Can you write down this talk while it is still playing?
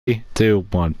3, 2,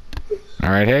 1.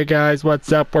 Alright, hey guys,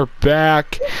 what's up? We're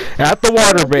back at the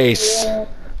water base.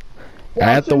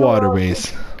 At the water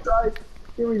base.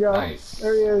 Here we go. Nice.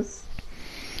 There he is.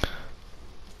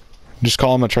 Just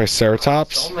call him a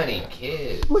triceratops. So many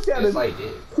kids. Look at him. Like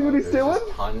this, see what he's doing?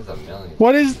 Tons of millions.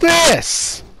 What is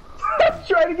this?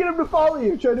 Try to get him to follow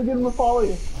you. Try to get him to follow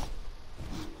you.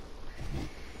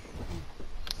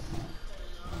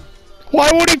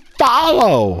 Why would he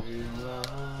follow?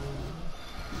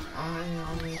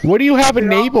 What do you have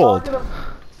enabled?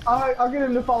 I'll get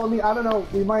him to follow me. I don't know.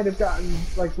 We might have gotten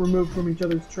like removed from each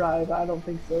other's tribe. I don't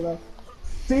think so though.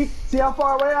 See how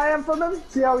far away I am from him?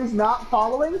 See how he's not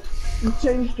following? He's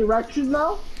changed direction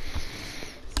now.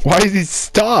 Why is he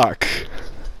stuck?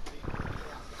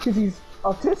 Because he's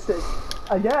autistic,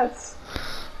 I guess.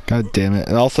 God damn it.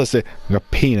 And also say a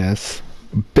penis.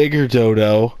 Bigger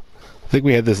dodo. I think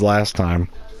we had this last time.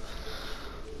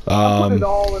 I'll put it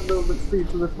all in movement speed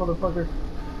for this motherfucker.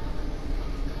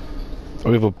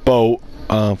 We have a boat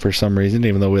for some reason,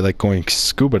 even though we like going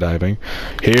scuba diving.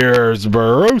 Here's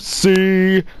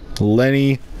Barosi,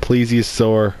 Lenny,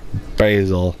 Plesiosaur,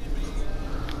 Basil.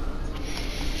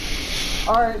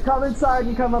 Alright, come inside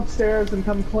and come upstairs and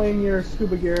come claim your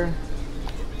scuba gear.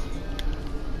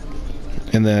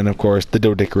 And then, of course, the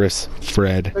Doedicurus,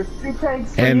 Fred. There's 2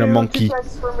 tanks for and you, a monkey. 2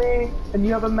 tanks for me, and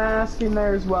you have a mask in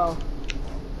there as well.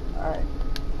 Alright,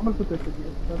 I'm gonna put this in here,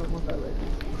 because I don't want that right now.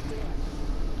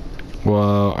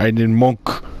 Well, I did monk.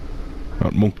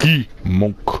 Not monkey,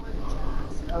 monk.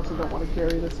 I also don't want to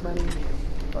carry this many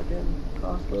fucking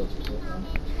crossbows.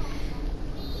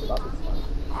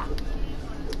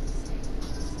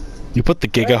 You put the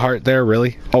Giga Heart there,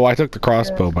 really? Oh, I took the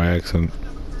crossbow by accident.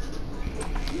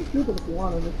 You can keep it if you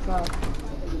want, it's not a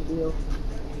big deal.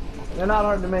 They're not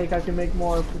hard to make, I can make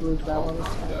more if we lose that one.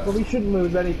 But we shouldn't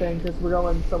lose anything, because we're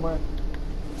going somewhere.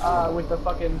 With the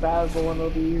fucking basil and it'll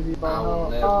be easy. But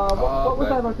what was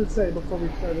I about to say before we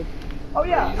started? Oh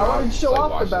yeah, I wanted to show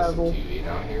off the basil.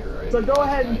 So go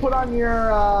ahead and put on your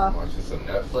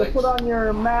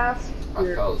mask.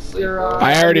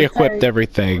 I already equipped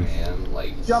everything.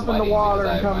 Jump in the water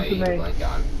and come to me.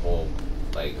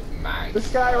 This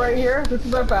guy right here, this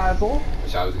is our basil.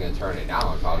 Which I was gonna turn it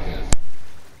down. So I was gonna.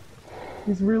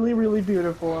 He's really, really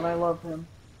beautiful, and I love him.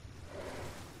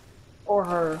 Or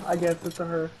her, I guess it's a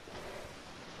her.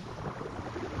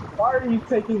 Why are you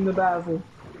taking the basil?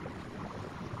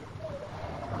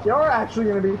 You're actually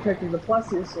going to be taking the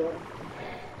plesiosaur.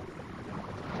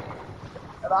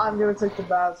 And I'm going to take the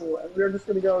basil, and we're just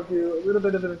going to go do a little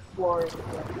bit of an exploring.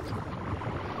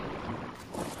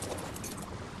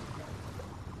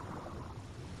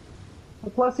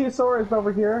 The plesiosaur is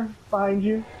over here, behind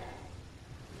you.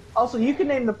 Also, you can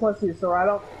name the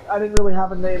plesiosaur. I didn't really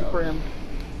have a name for him.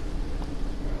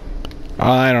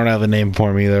 I don't have a name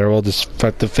for him either. We'll just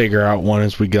have to figure out one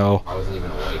as we go.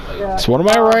 Yeah. So what am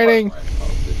I writing?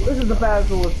 This is a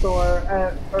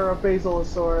basilosaur, or a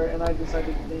basilosaur, and I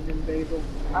decided to name him Basil.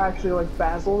 I actually like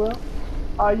basil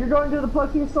though. You're going to the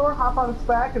plesiosaur, hop on its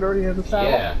back, it already has a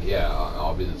saddle. Yeah,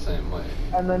 I'll be the same way.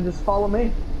 And then just follow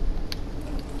me.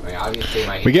 I mean, obviously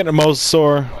we get a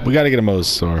mosasaur. We gotta get a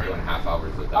mosasaur.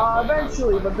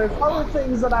 Eventually, but there's other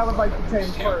things that I would like to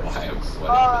tame first.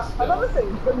 Another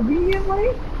thing,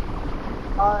 conveniently,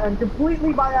 and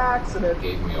completely by accident,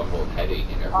 gave me a whole headache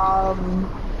and everything.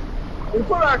 We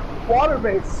put our water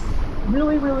base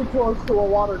really, really close to a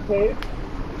water cave.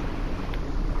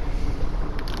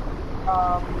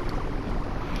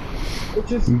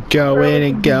 Which is going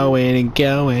and going and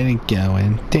going and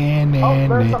going. Oh,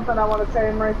 there's something I want to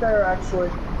tame right there, actually.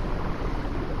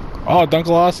 Oh,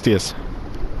 Dunkleosteus.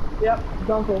 Yep,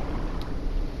 Dunkel.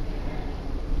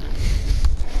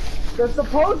 They're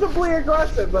supposedly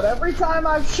aggressive, but every time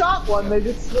I've shot one, they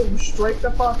just swim straight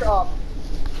the fuck up.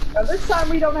 And this time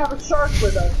we don't have a shark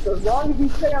with us, so as long as you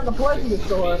stay on the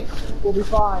plesiosaur, we'll be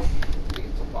fine.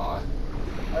 Alright,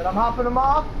 I'm hopping them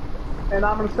off, and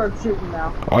I'm gonna start shooting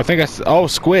now. Oh, I think oh,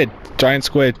 squid. Giant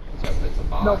squid.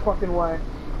 No fucking way.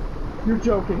 You're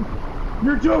joking.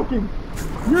 You're joking.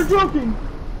 You're joking.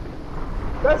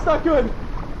 That's not good.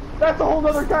 That's a whole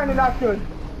other kind of not good.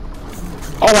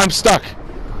 Oh, I'm stuck.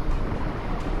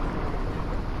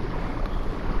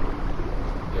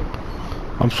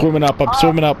 I'm swimming up. I'm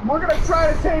swimming up. We're gonna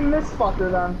try to tame this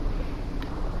fucker then.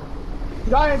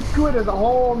 Giant squid is a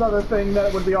whole nother thing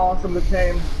that would be awesome to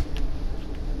tame.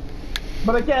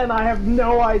 But again, I have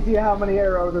no idea how many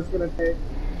arrows it's gonna take.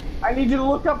 I need you to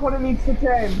look up what it needs to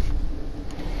tame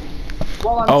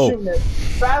while I'm shooting it.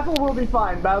 Basil will be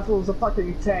fine. Basil is a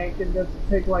fucking tank and doesn't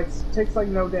takes like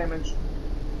no damage.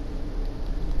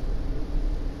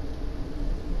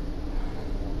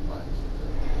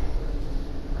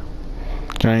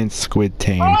 Giant squid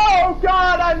tame. Oh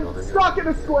god, I'm stuck in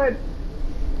a squid!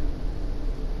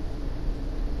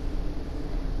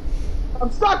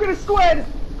 I'm stuck in a squid!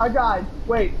 I died.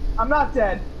 Wait, I'm not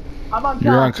dead. I'm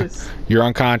unconscious. You're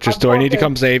unconscious. I'm Do I need to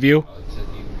broken. come save you?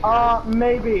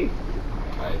 Maybe.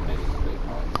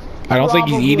 I don't think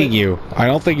he's Probably. eating you. I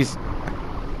don't think he's...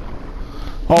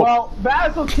 Oh, Well,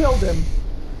 Basil killed him,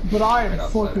 but I am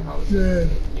fucking dead.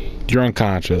 you're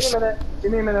unconscious.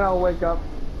 Give me a minute, I'll wake up.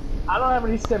 I don't have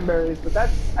any stim berries, but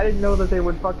that's... I didn't know that they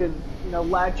would fucking, you know,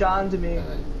 latch on to me.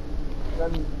 And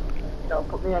then, you know,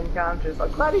 put me unconscious.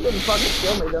 I'm glad he didn't fucking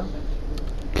kill me, though.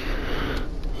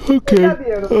 Okay. That'd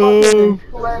be a fucking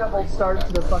incredible start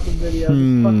to the fucking video.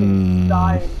 Just fucking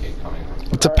dying.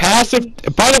 It's a passive...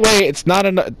 By the way, it's not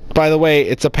a... By the way,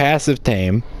 it's a passive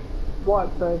tame.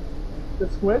 What, the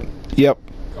squid? Yep.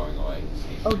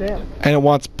 Oh, damn. And it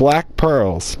wants black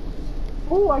pearls.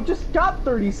 Oh, I just got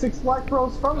 36 black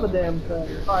pearls from the damn thing.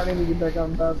 Alright, I need to get back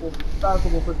on Basil.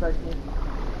 Basil will protect me.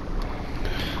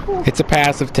 Ooh. It's a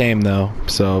passive tame, though.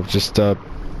 So, just,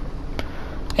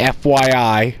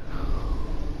 FYI.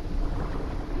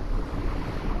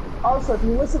 Also, if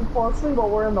you listen closely while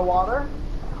we're in the water,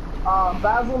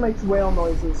 Basil makes whale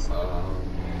noises.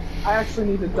 I actually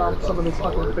need to dump some of this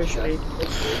fucking fish meat.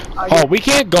 Oh, we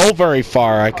can't go very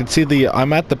far. I can see the...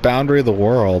 I'm at the boundary of the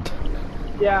world.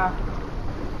 Yeah.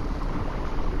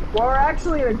 Well, we're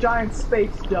actually in a giant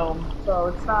space dome, so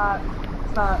it's not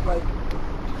like...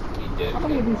 How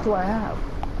many of these do I have?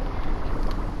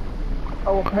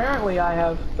 Oh, apparently I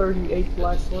have 38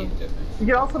 black pearls. You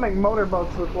can also make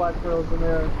motorboats with black pearls in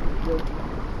there. Good.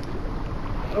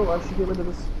 Oh, I should get rid of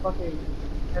this fucking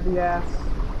heavy-ass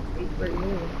 8 right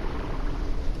here.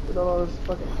 Get all those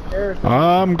fucking carrots.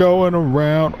 I'm going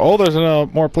around. Oh, there's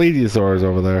more plesiosaurs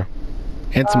over there.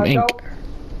 And some ink. No.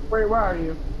 Wait, where are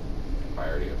you? I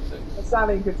already have 6. It's not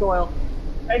ink, it's oil.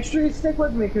 Make sure you stick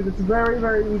with me, because it's very,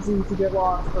 very easy to get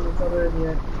lost from each other in the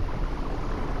end.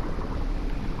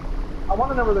 I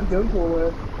want to know where the dune pool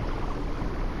is.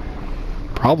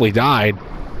 Probably died.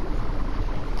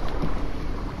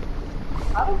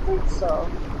 I don't think so.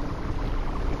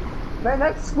 Man,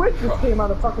 that squid just came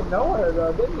out of fucking nowhere,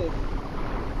 though, didn't it?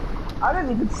 I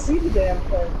didn't even see the damn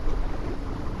thing.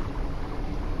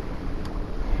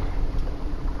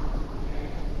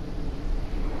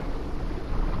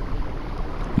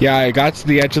 Yeah, I got to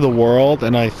the edge of the world,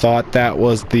 and I thought that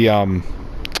was the,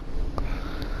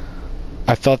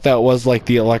 I thought that was like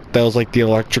the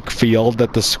electric field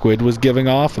that the squid was giving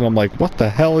off, and I'm like, what the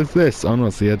hell is this? Oh no,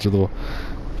 it's the edge of the...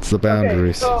 It's the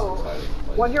boundaries. Okay, so,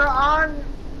 when you're on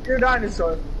your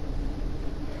dinosaur,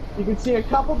 you can see a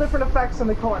couple different effects in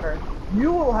the corner.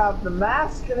 You will have the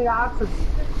mask and the oxygen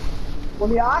tank.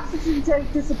 When the oxygen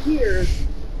tank disappears,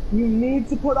 you need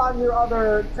to put on your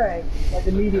other tank, like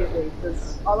immediately,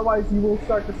 because otherwise you will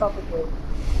start to suffocate.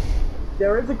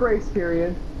 There is a grace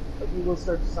period, but you will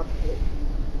start to suffocate.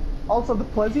 Also, the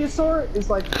plesiosaur is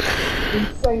like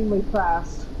insanely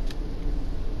fast.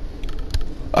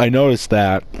 I noticed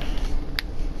that.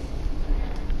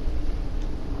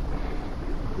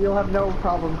 You'll have no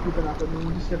problem keeping up with me.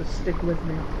 You just gotta stick with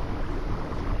me.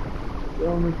 The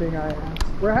only thing I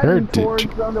ask. We're heading towards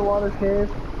the underwater cave.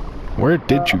 Where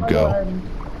did you go? Go ahead and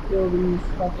kill these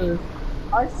fuckers.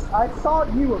 I saw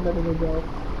you a minute ago.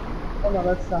 Oh no,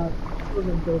 that's not.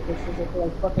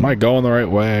 Am I going the right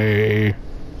way?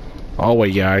 Oh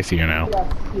wait, yeah, I see you now.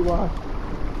 Yes, you are.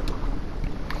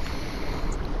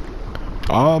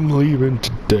 I'm leaving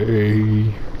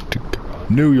today to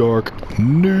New York.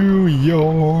 New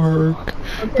York.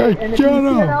 Okay, and if you see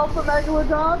an alpha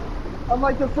megalodon,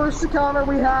 unlike the first encounter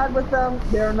we had with them,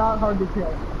 they're not hard to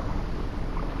kill.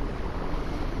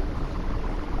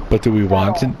 But do we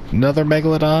want another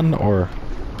megalodon, or?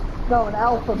 No, an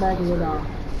alpha megalodon.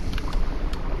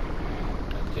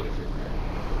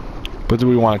 But do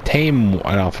we want to tame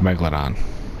an alpha megalodon?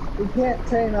 We can't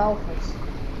tame alphas.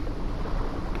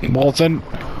 Well then,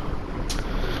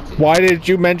 why did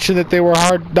you mention that they were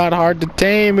not hard to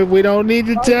tame if we don't need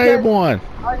to tame one?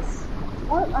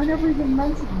 What? I never even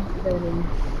mentioned taming.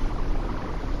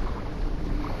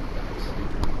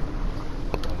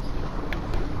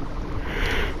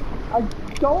 I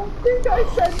don't think I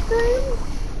said tame.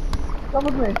 Come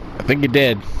with me. I think you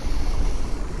did.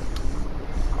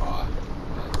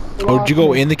 Oh, did you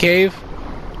go in the cave?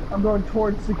 I'm going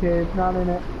towards the cave, not in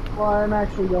it. Well, I'm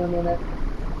actually going in it.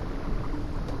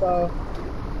 So,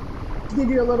 to give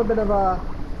you a little bit of a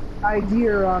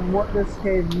idea on what this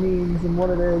cave means and what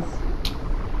it is.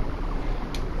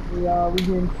 We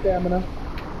regain stamina.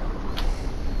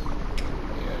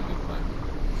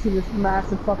 See this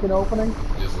massive fucking opening?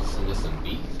 Just listen to some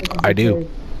beats. I do. Cave.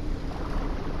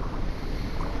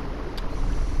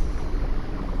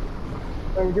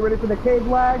 Alright, get ready for the cave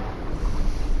lag.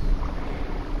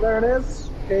 There it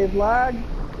is. Cave lag.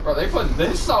 Bro, they put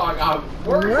this song out.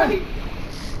 Right.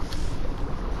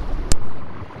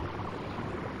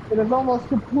 It is almost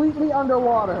completely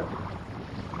underwater.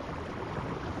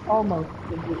 Almost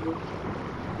completely.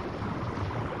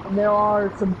 And there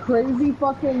are some crazy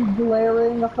fucking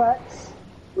glaring effects.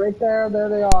 Right there, there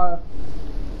they are.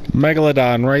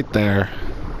 Megalodon right there.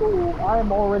 Ooh, I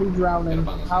am already drowning.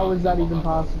 How is that even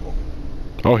possible?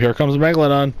 Oh, here comes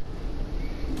Megalodon.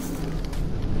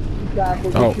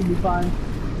 Exactly, this should be fine.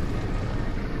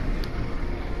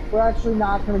 We're actually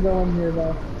not going to go in here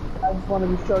though. I just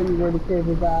wanted to show you where the cave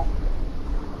is at.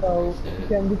 So, you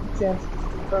can get the chance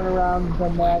to turn around and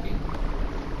come back.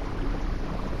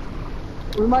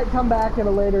 We might come back at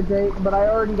a later date, but I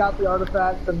already got the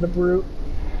artifact of the brute.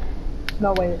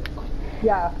 No, wait.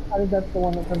 Yeah, I think that's the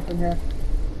one that comes from here.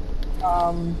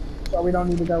 So we don't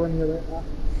need to go in here right now.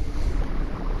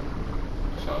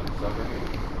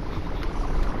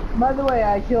 By the way,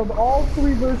 I killed all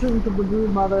 3 versions of the Brood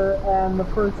Mother and the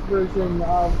first version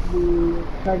of the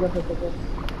Megapithecus.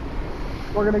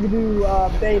 We're gonna do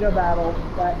beta battle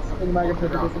that's in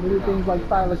Megapithecus, and we do things like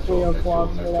Thylacleo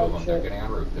clubs or that shit. They're getting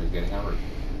on roof. They're getting on roof.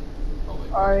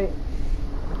 Alright.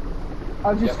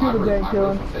 How's your scuba tank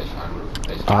killing?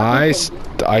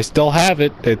 I still have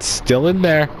it. It's still in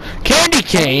there. Candy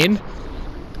cane!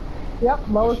 Yep,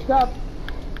 lowest depth.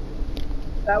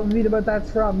 That would be what that's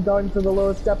from, going to the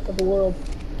lowest depth of the world.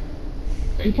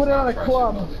 You put it on a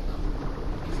club,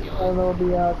 and it'll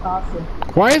be awesome.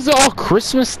 Why is it all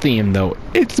Christmas themed though?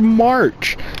 It's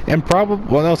March, and probably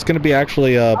well, no, it's gonna be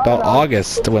actually about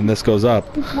August when this goes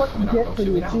up. This is what you get for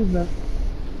the achievement.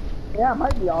 Yeah, it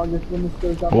might be August when this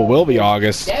goes up. Well, it will be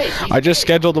August. I just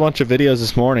scheduled a bunch of videos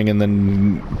this morning, and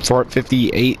then Fort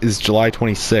 58 is July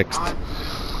 26th.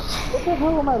 What the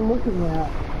hell am I looking at?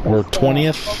 Or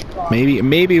 20th?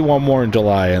 Maybe one more in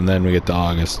July, and then we get to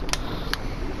August.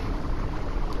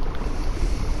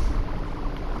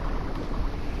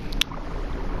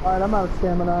 Alright, I'm out of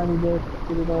stamina. I need to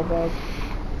get it all back.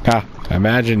 Ha!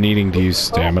 Imagine needing to use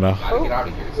stamina. Oh,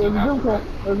 there's a Junko.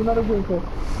 There's another Junko.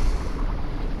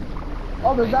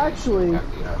 Oh, there's actually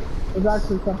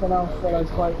something else that I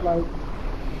quite like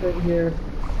right here.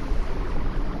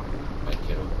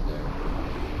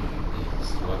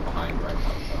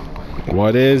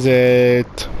 What is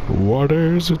it? What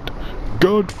is it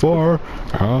good for?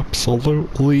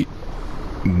 Absolutely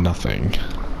nothing.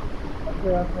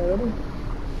 Okay, ready?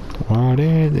 What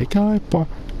is it good for?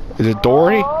 Is it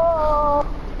Dory?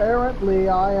 Oh, apparently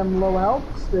I am low health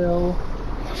still.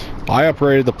 I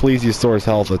upgraded the Plesiosaur's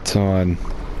health a ton.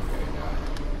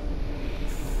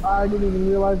 I didn't even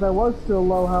realize I was still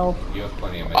low health. You have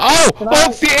plenty of Oh! Oh,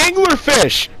 it's the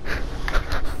anglerfish!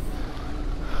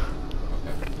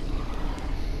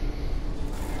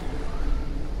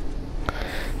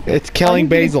 It's killing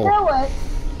Basil. Kill it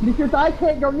because I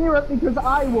can't go near it because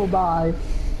I will die.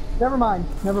 Never mind.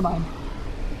 Never mind.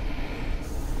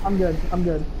 I'm good. I'm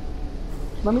good.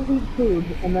 Let me eat food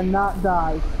and then not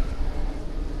die.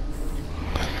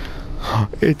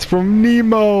 It's from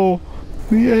Nemo,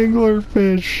 the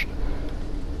anglerfish.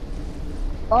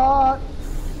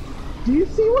 Do you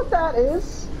see what that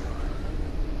is?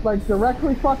 Like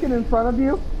directly fucking in front of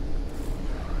you?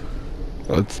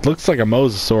 It looks like a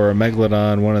mosasaur or a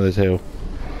megalodon, one of the two.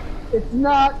 It's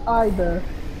not either.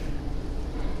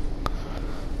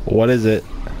 What is it?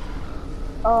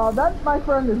 That, my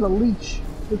friend, is a leech.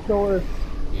 Or a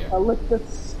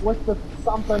lichtus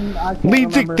something, I can't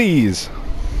remember. Leech.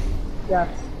 Yes.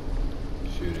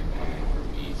 Shooting coming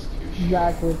from east.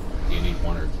 Exactly. Do you need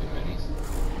 1 or 2 minis?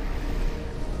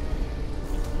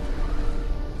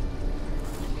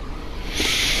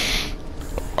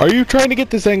 Are you trying to get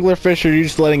this anglerfish, or are you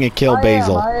just letting it kill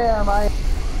Basil? I am.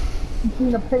 It's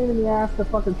been a pain in the ass to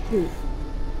fucking shoot.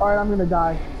 Alright, I'm gonna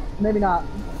die. Maybe not.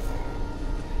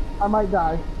 I might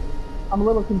die. I'm a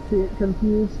little confused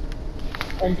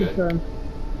and concerned.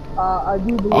 I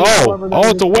do believe, however, that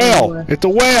it's a whale! It's a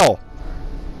whale!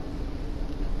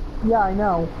 Yeah, I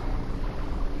know.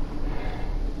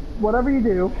 Whatever you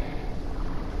do,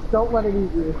 don't let it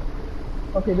eat you.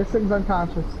 Okay, this thing's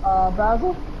unconscious.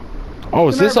 Basil? Oh,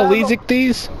 is this a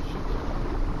Lezichthes?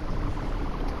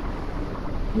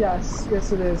 Yes,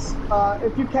 yes it is.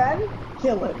 If you can,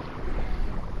 kill it.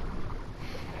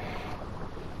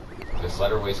 Just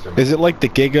let her waste her. Is it like the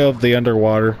Giga of the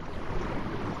underwater?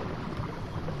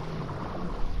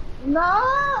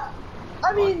 Nah,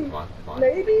 I mean, come on.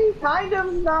 maybe, kind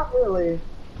of, not really.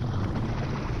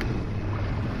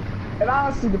 It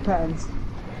honestly depends.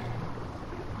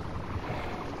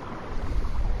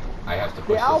 I have to push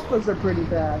The this alphas one. are pretty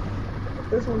bad.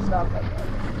 This one's not that bad.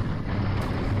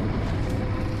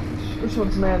 This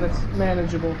one's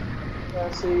manageable.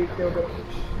 Yeah, see, you killed it.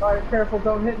 Alright, careful,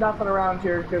 don't hit nothing around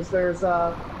here, because there's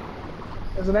an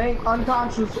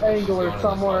unconscious angler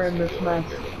somewhere in this mess.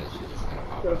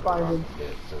 Gotta find him.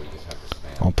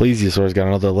 Well, Plesiosaur's got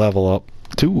another level up.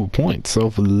 2 points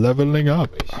of leveling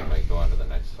up. Wait, she might go on to the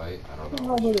next fight. I don't know.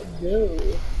 How did it go?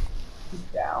 He's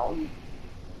down.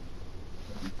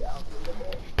 He's down a little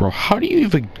bit. Bro, how do you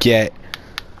even get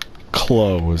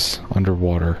clothes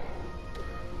underwater?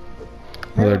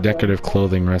 Another decorative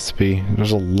clothing recipe.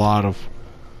 There's a lot of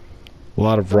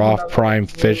raw prime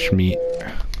fish meat.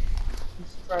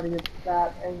 Just trying to get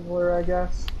that angler, I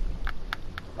guess.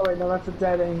 Oh wait, no, that's a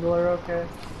dead angler. Okay.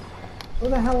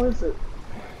 Where the hell is it?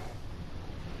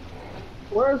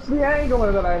 Where's the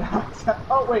angler that I knocked out?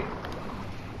 Oh wait.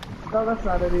 No, that's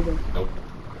not it either. Nope.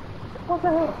 What the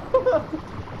hell?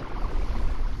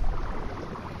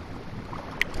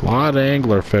 A lot of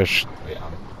anglerfish Wait,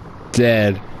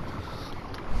 dead.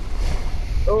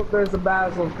 Oh, there's a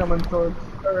basil coming towards,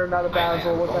 or not a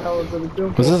basil. What the hell is it? A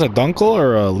dunkel. Was this a dunkel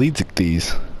or a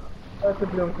Leedzichthys? That's a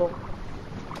dunkel.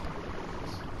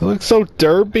 It looks so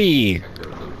derpy.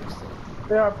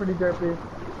 They are pretty derpy.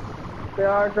 They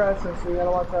are aggressive, so you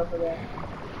gotta watch out for that.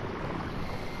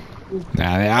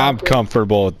 Nah, I'm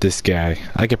comfortable with this guy.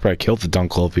 I could probably kill the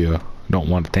dunkel if you don't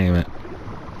want to tame it.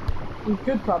 You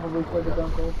could probably play the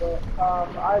dunkel, but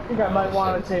I think I might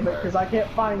want to tame it because I can't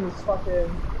find this fucking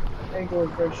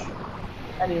anglerfish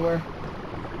anywhere.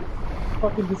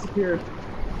 Fucking disappeared.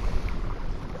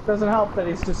 It doesn't help that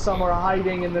he's just somewhere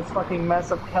hiding in this fucking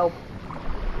mess of kelp.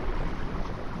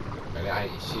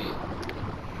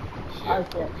 I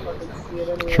can't fucking see it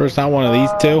anywhere. Sure it's not one of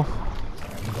these two?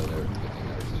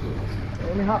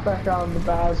 Let me hop back on the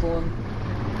basil and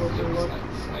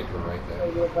Sniper right there.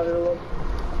 maybe a better look.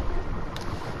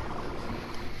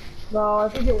 No, I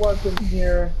think it was in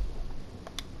here.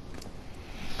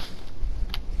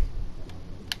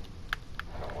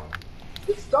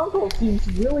 This dunkel seems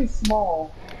really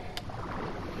small.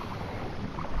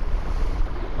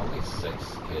 Only 6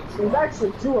 kids. There's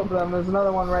actually 2 of them. There's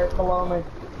another one right below me.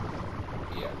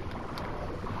 Yeah.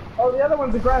 Oh, the other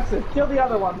one's aggressive. Kill the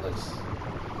other one.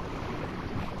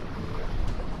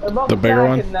 They're both The bigger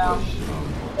one? attacking now.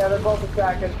 Yeah, they're both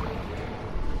attacking.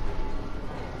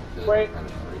 Wait.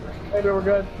 Maybe we're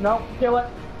good. Nope. Kill it.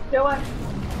 Kill it.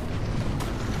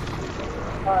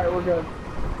 Alright, we're good.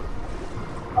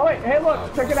 Oh wait, hey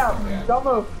look, check it out. Don't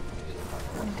move.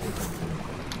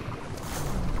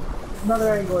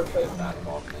 Another angler fish.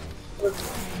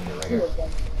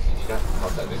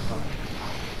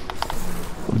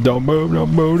 Don't move,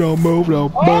 don't move, don't move,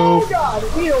 don't Oh move. god,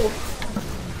 eels!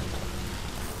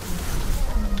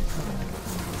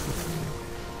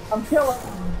 I'm killing.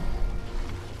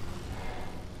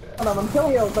 Hold on, I'm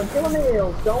killing eels. I'm killing the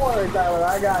eels. Don't worry, Tyler.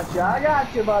 I got you. I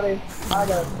got you, buddy. I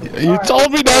got you. You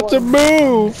told me not to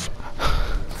move.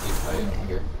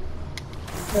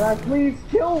 Can I please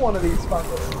kill one of these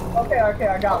fuckers? Okay, okay,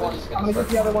 I got one. I'm gonna get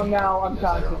the other one now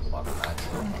unconscious.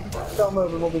 Don't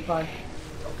move and we'll be fine.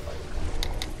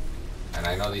 And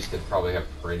I know these could probably have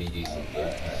pretty decent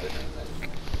food considering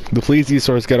that. The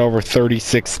Plesiosaur's got over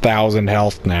 36,000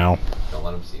 health now. Don't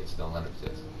let him see us. Don't let him see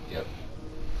us. Yep.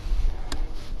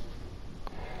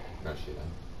 No shit.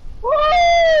 Woo!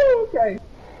 Okay.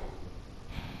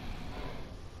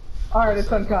 Alright,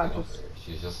 it's unconscious.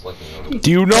 She's just looking over.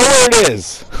 Do you know where it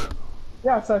is?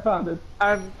 Yes, I found it.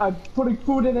 I'm putting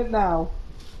food in it now.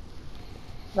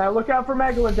 Now look out for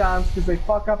megalodons because they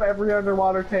fuck up every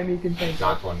underwater tank you can think of.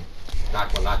 Knocked one.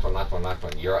 Knocked one, knocked one, knocked one, knocked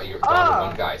one. You're down to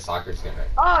one guy. Soccer's gonna.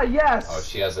 Ah, yes! Oh,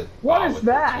 she has a. What is with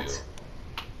her, that? too.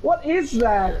 What is You're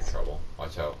in that? trouble.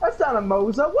 Watch out. That's not a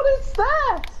Mosa. What is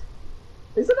that?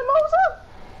 Is it a Mosa?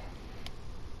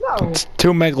 No. It's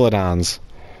 2 megalodons.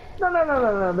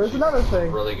 No. There's another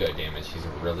thing. Really good damage. She's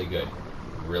really good.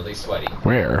 Really sweaty.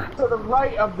 Where? To the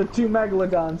right of the 2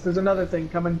 megalodons, there's another thing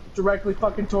coming directly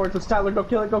fucking towards us. Tyler, go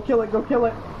kill it, go kill it, go kill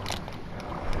it.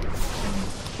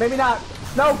 Maybe not.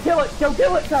 No, kill it, kill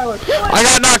it, Tyler, kill it! I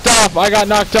got knocked off. I got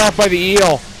knocked off by the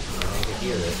eel.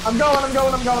 I'm going.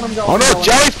 Oh no,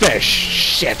 jellyfish!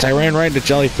 Shit, I ran right into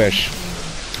jellyfish.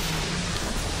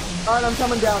 Alright, I'm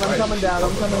coming down.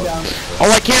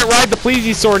 Oh, I can't ride the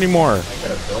plesiosaur anymore.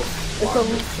 It's a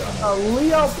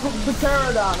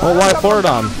Leopterodon. Oh,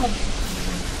 Leopterodon.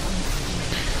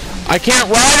 I can't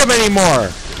ride him anymore.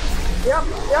 Yep.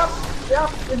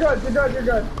 You're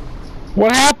good.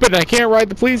 What happened? I can't ride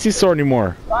the plesiosaur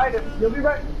anymore. Ride him. You'll be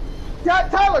right. Yeah,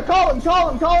 Tyler, call him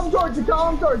towards you.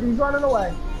 He's running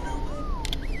away.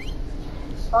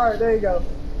 Alright, there you go.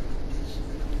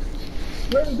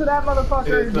 Right into that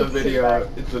motherfucker. It's a video.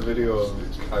 It's a video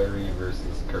of Kyrie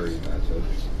versus Curry matchup.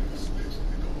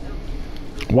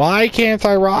 Why can't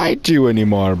I ride you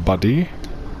anymore, buddy?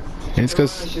 It's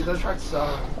because She's a truck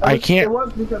star. I can't. It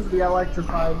was because of the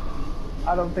electrified.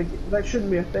 I don't think that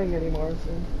shouldn't be a thing anymore.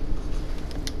 So.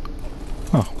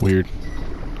 Oh, weird.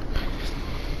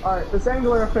 Alright, this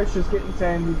angler fish is getting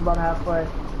sand. He's about halfway.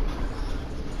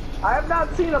 I have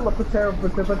not seen a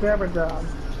Lepeterodon.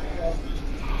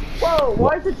 Whoa,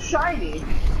 why is it shiny?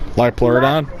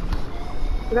 Lepleurodon?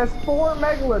 It has 4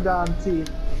 Megalodon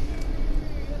teeth.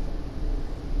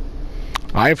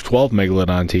 I have 12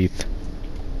 Megalodon teeth.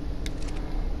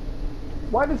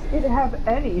 Why does it have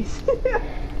any?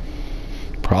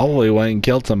 Probably went and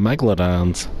killed some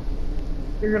Megalodons.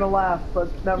 You're gonna laugh, but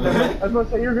no, I was gonna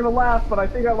say you're gonna laugh, but I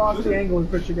think I lost the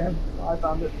anglerfish again. Oh, I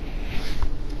found it.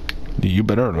 You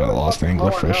better not have lost the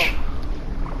anglerfish.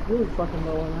 Really fucking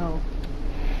low in hell.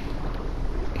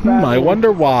 I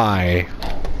wonder why.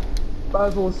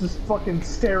 Basil is just fucking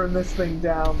staring this thing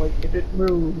down. Like, if it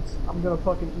moves, I'm gonna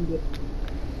fucking eat it.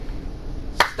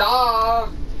 Stop!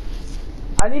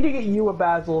 I need to get you a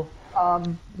Basil,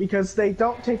 because they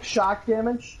don't take shock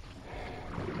damage,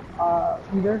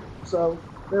 either, so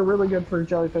they're really good for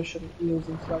jellyfish and eels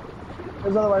and stuff.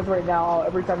 Because otherwise right now,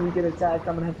 every time you get attacked,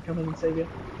 I'm gonna have to come in and save you.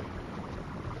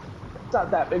 It's not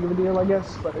that big of a deal, I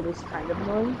guess, but it is kind of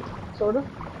annoying, sort of.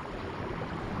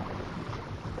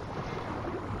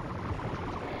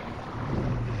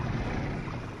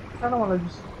 I don't want to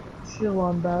just chill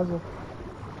on Basil.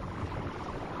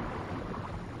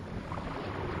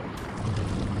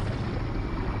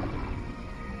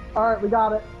 Alright, we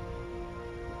got it.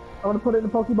 I'm gonna put it in the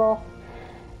Pokeball.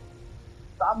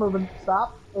 Stop moving.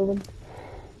 Stop moving.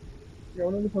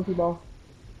 Going in the Pokeball.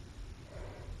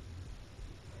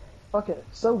 Fuck it.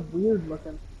 It's so weird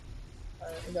looking.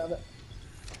 Alright, we got it.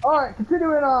 Alright,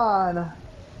 continuing on.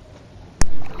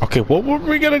 Okay, what were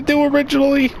we gonna do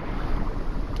originally?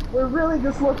 We're really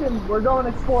just looking, we're going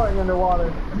exploring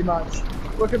underwater, pretty much.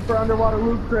 Looking for underwater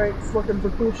loot crates, looking for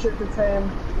cool shit to tame.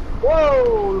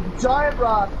 Whoa! Giant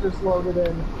rock just loaded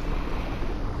in.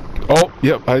 Oh,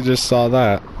 yep, I just saw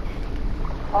that.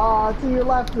 To your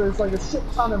left there's like a shit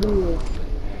ton of eels.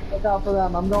 Look out for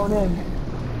them, I'm going in.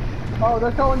 Oh,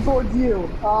 they're coming towards you.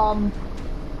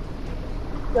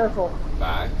 Careful.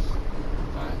 Facts.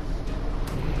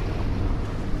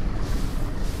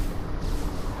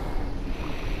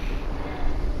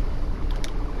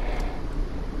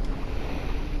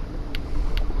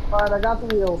 Alright, I got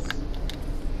the eels.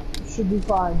 Should be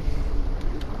fine.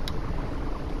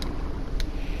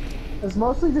 There's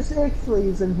mostly just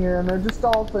ichthys in here, and they're just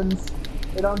dolphins.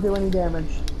 They don't do any damage.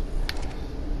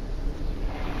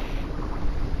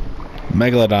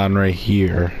 Megalodon right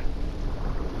here.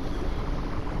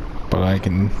 But I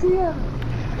can... See,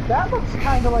 that looks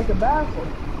kind of like a basil.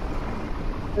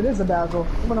 It is a basil.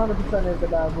 100% is a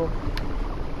basil.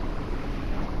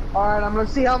 Alright, I'm gonna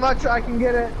see how much I can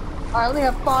get it. I only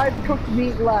have 5 cooked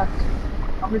meat left.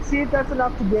 I'm gonna see if that's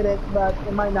enough to get it, but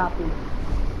it might not be.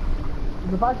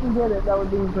 Because if I can get it, that would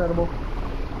be incredible.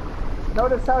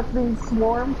 Notice how it's being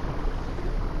swarmed?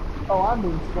 Oh, I'm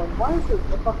being swarmed. Why is there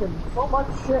fucking so much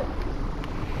shit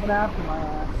coming after my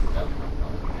ass?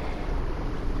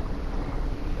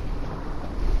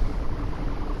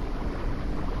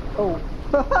 Oh.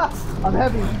 I'm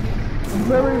heavy. I'm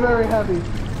very, very heavy.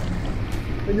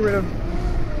 Getting rid of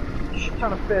a shit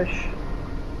ton of fish.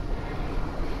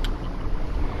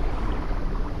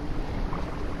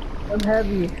 I'm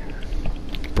heavy.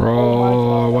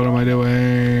 Bro, what am I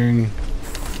doing?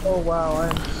 Oh wow, I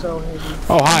am so heavy.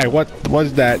 Oh hi, what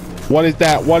is that? What is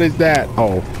that? What is that?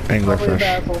 Oh, anglerfish.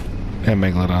 And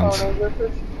megalodons. Oh,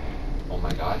 anglerfish? Oh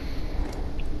my god.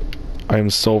 I am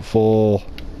so full.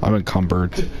 I'm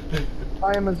encumbered.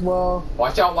 I am as well.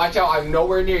 Watch out, I'm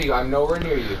nowhere near you,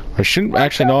 I shouldn't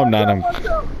actually no I'm not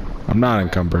I'm not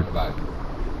encumbered.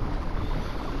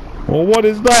 Well what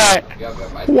is that?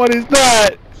 What is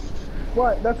that?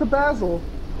 What? That's a basil.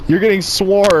 You're getting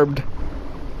swarmed.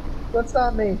 That's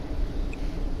not me.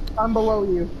 I'm below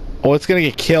you. Oh, it's gonna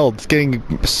get killed. It's getting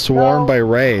swarmed by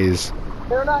rays.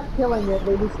 They're not killing it,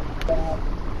 they just bad.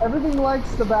 Everything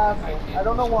likes the basil. I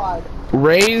don't know why.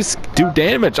 Rays do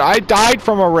damage. I died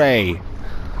from a ray.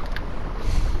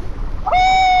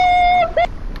 Oh,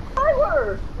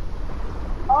 Tyler!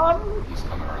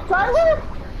 Tyler?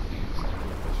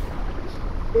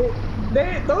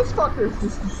 Those fuckers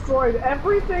just destroyed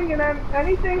everything and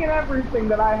anything and everything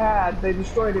that I had. They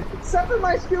destroyed it, except for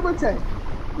my scuba tank,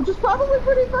 which is probably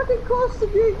pretty fucking close to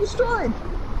being destroyed.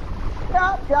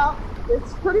 Yeah,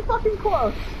 it's pretty fucking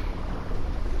close.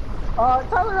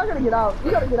 Tyler, I gotta get out.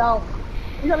 You gotta get out.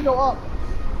 You gotta go up.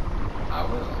 I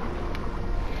will.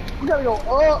 You gotta go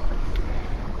up.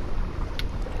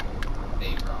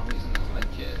 Hey, bro, I'm using this med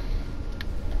kit.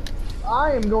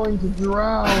 I am going to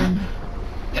drown.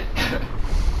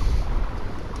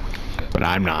 But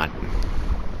I'm not.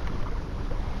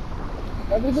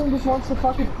 Everything just wants to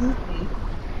fucking eat me.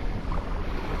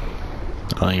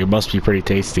 Oh, you must be pretty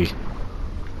tasty.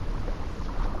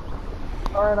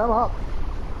 Alright, I'm up.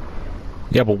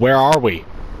 Yeah, but where are we?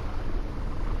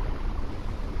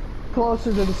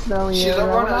 Closer to the snowy She's area. a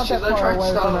We're runner, not she's that a far track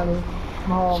away star. from any.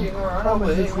 She's a runner, Home is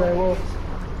but this hey, way. We'll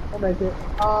make it.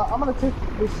 I'm gonna take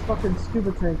this fucking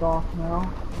scuba tank off now.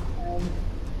 And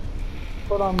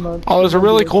put on the... Oh, there's a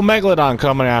really cool megalodon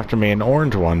coming after me, an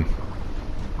orange one.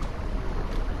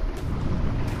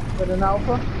 Is it an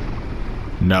alpha?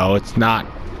 No, it's not.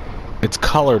 It's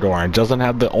colored orange. Doesn't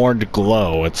have the orange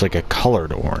glow. It's like a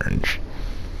colored orange.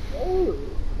 Ooh.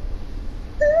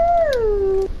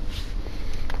 Ooh.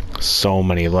 So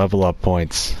many level up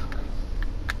points.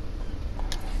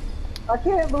 I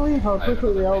can't believe how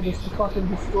quickly the eldest fucking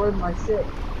destroyed my ship.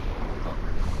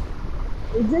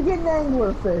 We did get an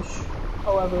anglerfish,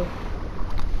 however.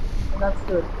 And that's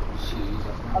good.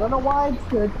 I don't know why it's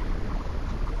good,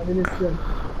 but it is good.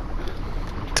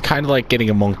 It's kind of like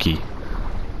getting a monkey.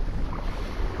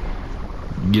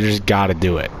 You just gotta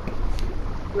do it.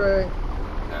 Right.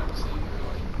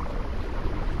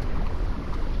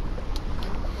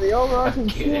 The overarching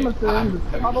scheme of things is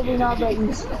probably not that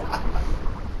useful.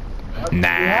 Nah. We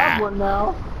have one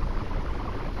now.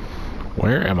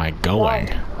 Where am I going?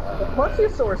 The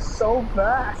plesiosaur is so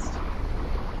fast.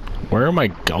 Where am I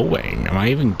going? Am I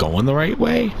even going the right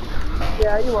way?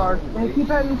 Yeah, you are. Hey, keep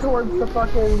heading towards the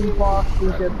fucking boss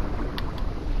beacon.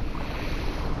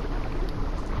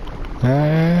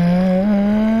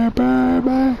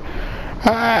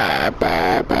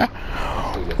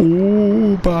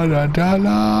 Ooh,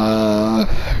 ba-da-da-la.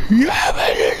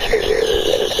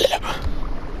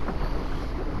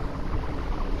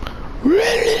 We're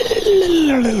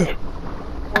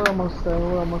almost there,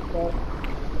 we're almost there.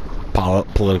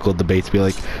 Political debates be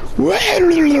like,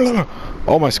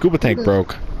 oh, my scuba tank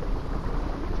broke.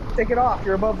 Take it off,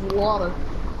 you're above the water.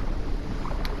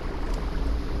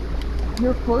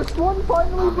 Your first one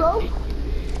finally broke?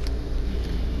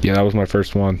 Yeah, that was my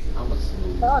first one.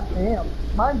 God damn,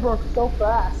 mine broke so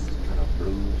fast.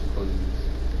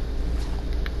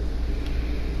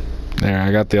 There,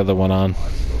 I got the other one on.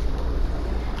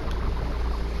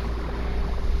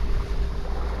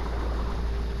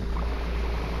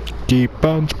 Keep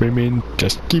on swimming,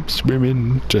 just keep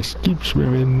swimming, just keep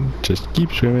swimming, just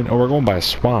keep swimming. Oh, we're going by a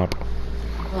swamp.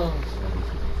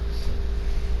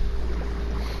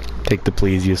 Take the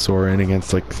plesiosaur in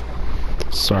against like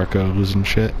sarcos and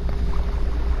shit.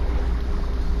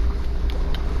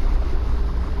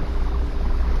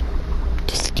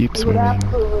 Just keep It would swimming.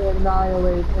 absolutely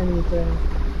annihilate anything.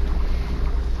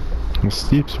 Just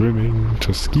keep swimming,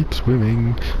 just keep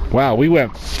swimming. Wow, we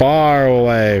went far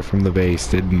away from the base,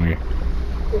 didn't we?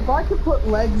 If I could put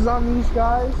legs on these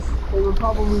guys, they would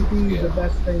probably be the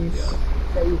best things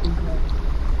that you can make.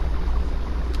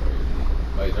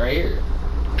 Oh, he's right here.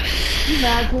 Can you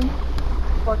imagine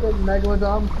fucking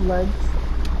megalodon with legs?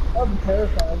 That would be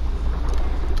terrifying.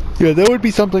 Yeah, that would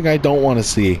be something I don't want to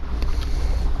see.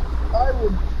 I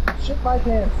would shit my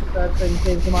pants if that thing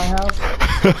came to my house.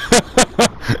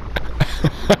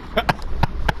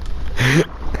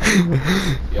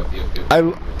 Yep.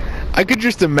 I could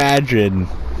just imagine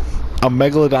a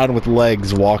megalodon with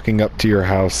legs walking up to your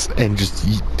house and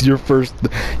just your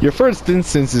first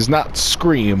instance is not to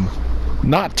scream,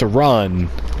 not to run,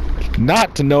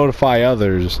 not to notify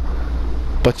others,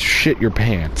 but to shit your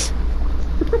pants.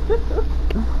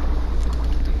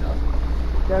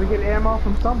 Gotta get ammo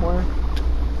from somewhere.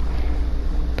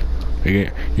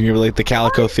 You gonna relate the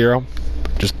Calico theorem?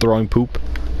 Just throwing poop?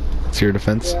 It's your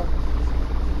defense? Yeah.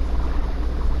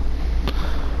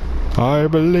 I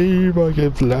believe I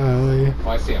can fly. Oh,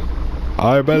 I see him.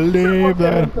 I believe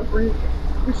that.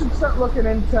 We should start looking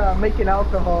into making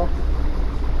alcohol.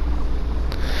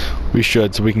 We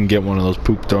should, so we can get one of those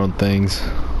poop throwing things.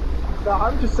 No,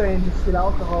 I'm just saying just get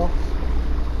alcohol.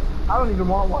 I don't even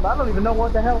want one. I don't even know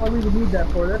what the hell I really need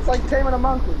that for. That's like taming a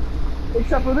monkey.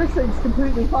 Except for this thing's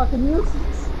completely fucking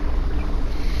useless.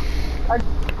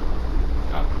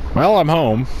 Well, I'm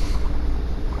home.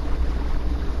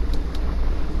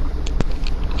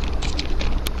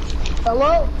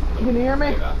 Hello? You can hear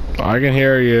me? I can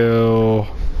hear you.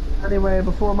 Anyway,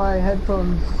 before my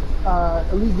headphones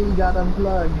illegally got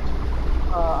unplugged,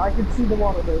 I could see the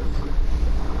water base.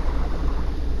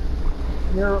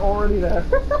 You're already there.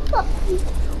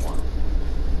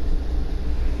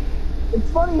 It's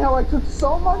funny how I took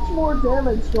so much more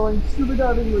damage going scuba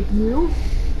diving with you,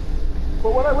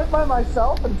 but when I went by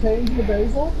myself and changed the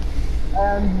basil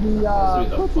and the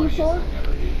cookie sword,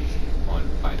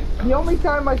 the only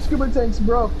time my scuba tanks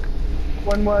broke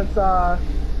when was it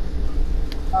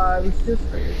was just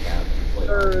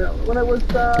when it was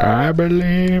I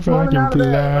believe I running can out of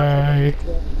air.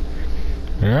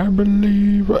 fly. I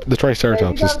believe the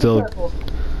Triceratops Hey, is still.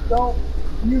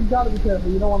 You've got to be careful.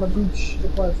 You don't want to breach the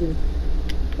plenty.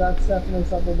 That's definitely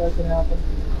something that can happen.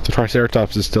 The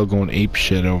Triceratops is still going ape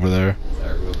shit over there.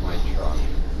 There goes my truck.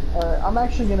 Alright, I'm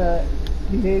actually gonna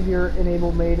behavior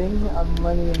enable mating. I'm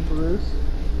Lenny and Bruce.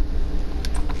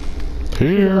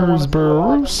 Here's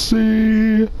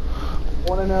Brucey.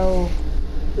 Wanna know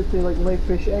if they like lay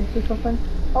fish eggs or something?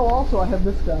 Oh, also I have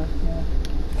this guy. Yeah.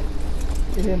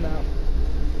 Get him out.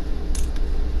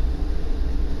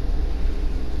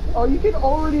 Oh, you can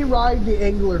already ride the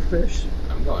anglerfish.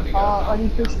 I'm going to go. I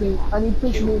need fish meat. I need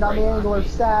fish meat on the angler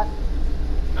stat.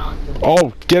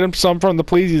 Oh, get him some from the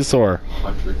plesiosaur.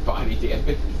 100 body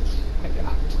damage.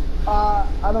 I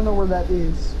don't know where that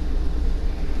is.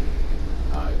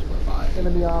 It's went by.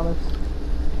 Gonna be honest.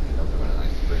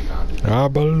 I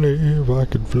believe I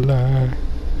can fly.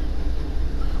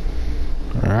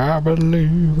 I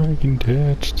believe I can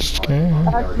touch the sky.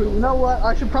 Actually, you know what?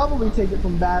 I should probably take it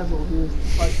from Basil, who's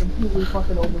like completely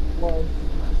fucking overflowed.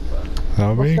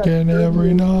 I'm making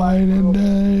every night and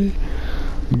day.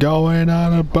 Going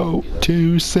on a boat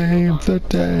to save the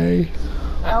day.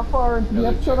 How far into the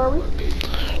episode are we?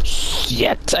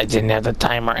 Shit, I didn't have the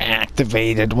timer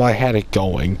activated. Well, I had it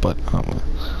going, but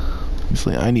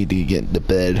obviously I need to get to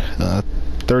bed.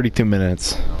 32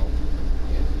 minutes.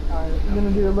 Alright, I'm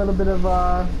gonna do a little bit of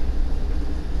fun,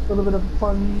 little bit of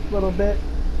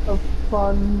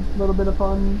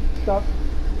fun stuff.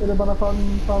 Little bit of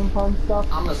fun stuff.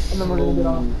 I'm a and then we're gonna get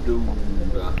off. dude.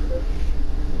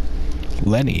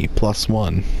 Lenny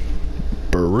 +1.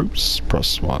 Bruce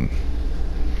 +1.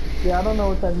 Yeah, I don't know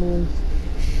what that means.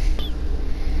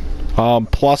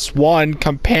 +1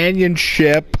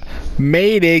 companionship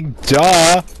mating.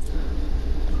 Duh.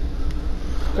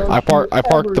 I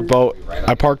parked the boat.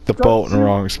 I parked the boat in the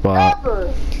wrong spot.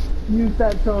 Ever use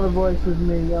that tone of voice with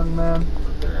me, young man.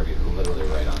 They're gonna be literally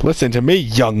right on. Listen to me,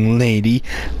 young lady.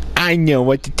 I know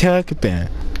what to talk about.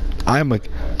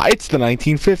 It's the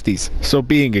 1950s, so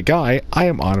being a guy, I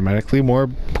am automatically more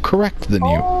correct than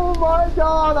you. Oh my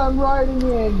god, I'm riding the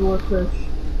anglerfish.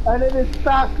 And it is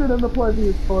faster than the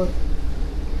plesiosaur.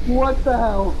 What the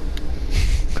hell?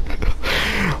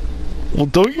 Well,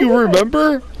 don't you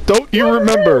remember? Don't you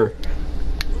remember?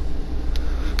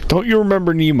 Don't you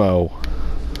remember Nemo?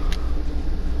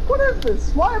 What is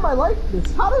this? Why am I like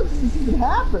this? How does this even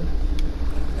happen?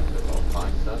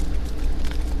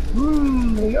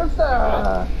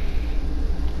 Yosta!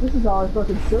 This is how I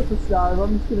fucking surface dive.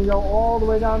 I'm just gonna go all the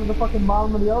way down to the fucking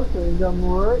bottom of the ocean and come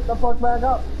right the fuck back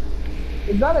up.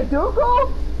 Is that a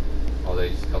Dunkel? Oh, they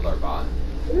just killed our bot?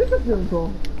 It is a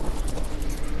Dunkel.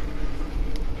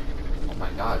 Oh my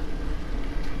god.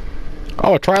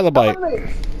 Oh, a trilobite.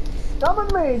 Come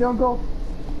with me, Dunkel.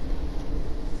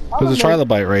 There's a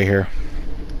trilobite right here.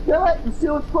 Kill it and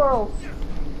steal its pearls.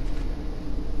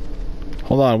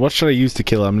 Hold on, what should I use to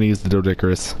kill it? I'm gonna use the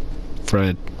Doedicurus.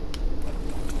 Fred.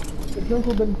 The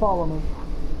Dunkel didn't follow me.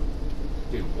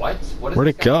 Dude, what? Where'd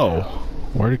it go?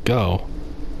 Where'd it go?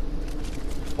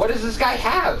 What does this guy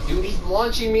have? Dude, he's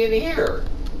launching me in the air.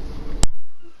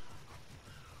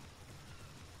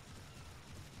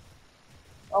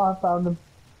 Oh, I found him.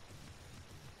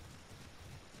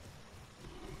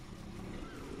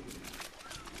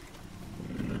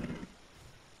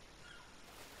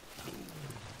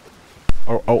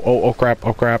 Oh crap,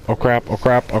 oh crap, oh crap, oh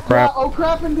crap, oh crap. Yeah, oh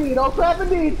crap indeed, oh crap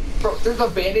indeed! Bro, there's a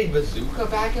band-aid bazooka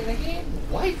back in the game?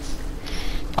 What?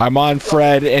 I'm on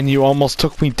Fred, and you almost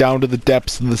took me down to the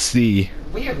depths of the sea.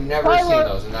 We have never seen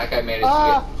those, and that guy managed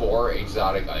to get 4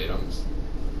 exotic items.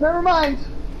 Never mind.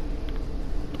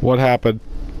 What happened?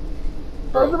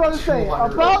 I was about to say,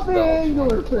 about the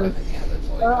anglerfish.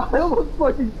 I almost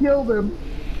fucking killed him.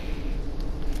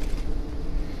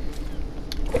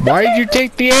 Why did you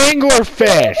take the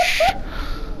anglerfish?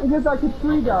 Because I could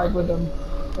free dive with him.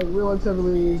 Like,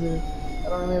 relatively easy. I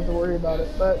don't really have to worry about it.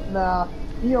 But, nah.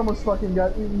 He almost fucking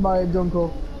got eaten by a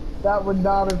Dunkel. That would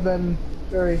not have been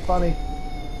very funny.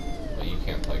 Well, you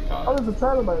can't play COD. Oh, there's a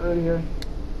trilobite right here.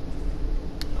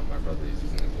 Oh, my brother is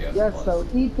using the PS Yes, Plus. so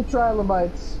eat the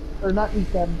trilobites. Or not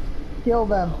eat them. Kill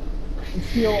them. And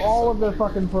steal all of their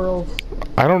fucking pearls.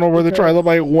 I don't know where the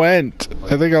trilobite went.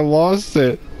 I think I lost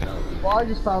it. Well, I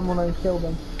just found one and killed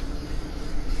him.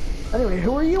 Anyway,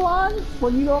 who are you on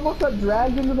when you almost got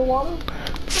dragged into the water?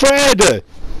 Fred!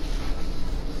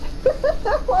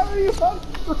 Why were you on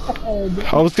Fred?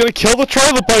 I was gonna kill the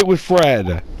trilobite with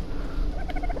Fred!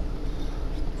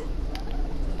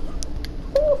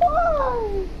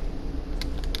 Why?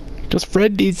 Because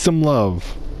Fred needs some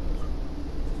love.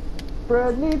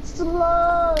 Fred needs some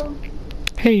love.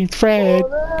 Hey, it's Fred! More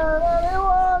than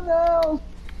anyone else.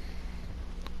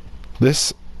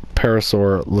 This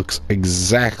parasaur looks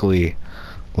exactly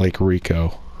like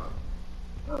Rico.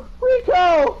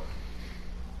 Rico!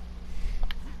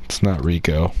 It's not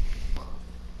Rico.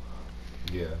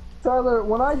 Yeah. Tyler,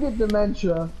 when I get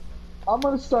dementia, I'm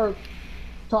gonna start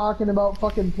talking about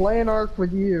fucking playing ARK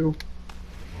with you.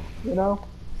 You know?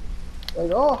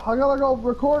 Like, oh, I gotta go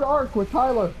record ARK with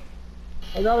Tyler.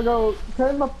 I gotta go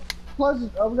pay my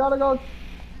pleasant. I gotta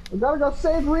go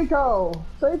save Rico.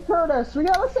 Save Curtis. We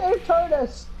gotta save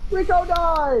Curtis. Rico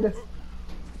died.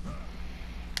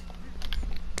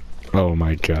 Oh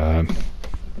my god.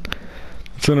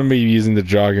 It's gonna be using to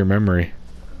jog your memory.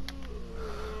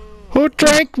 Who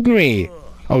drank me?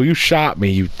 Oh, you shot me,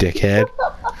 you dickhead.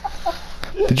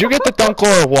 Did you get the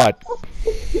dunkel or what?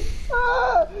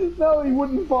 No, he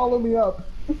wouldn't follow me up.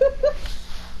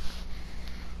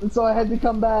 And so I had to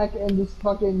come back and just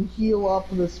fucking heal up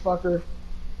this fucker.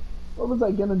 What was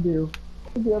I gonna do?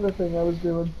 What was the other thing I was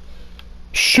doing?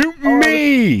 Shoot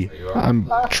me! I'm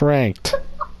tranked.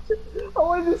 I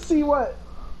wanted to see what,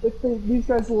 if these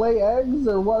guys lay eggs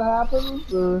or what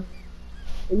happens, or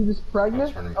are you just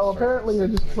pregnant? Oh, apparently you're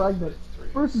just pregnant.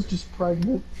 Bruce is just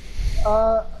pregnant.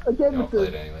 Again with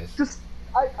the, just,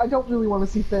 I don't really want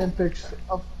to see fanfics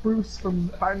of Bruce from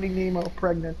Finding Nemo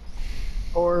pregnant,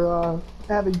 or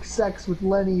having sex with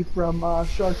Lenny from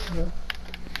Shark Tale.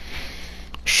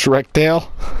 Shrek Tail?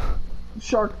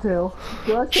 Shark Tale.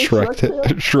 Did I say Shrek Tail?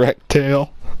 Shrek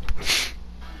Tail.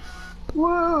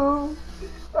 Woo!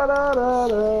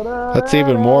 Da-da-da-da-da. That's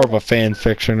even more of a fan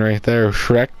fiction right there.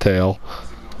 Shrek Tail.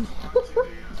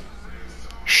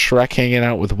 Shrek hanging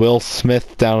out with Will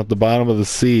Smith down at the bottom of the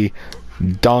sea.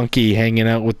 Donkey hanging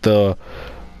out with the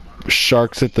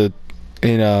sharks at the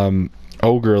in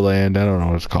Ogre Land. I don't know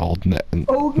what it's called.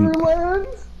 Ogre Land?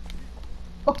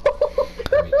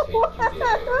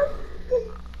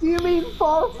 Do you mean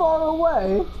far, far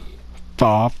away?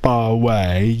 Far, far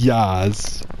away,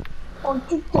 yes. Won't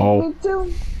you take me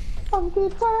to Funky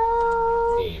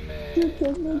Town? Hey, man. You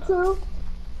take me to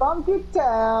Funky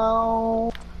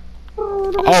Town.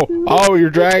 Oh,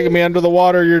 you're dragging me under the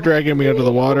water. You're dragging me under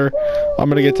the water. I'm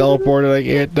gonna get teleported. I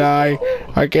can't die.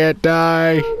 I can't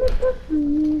die.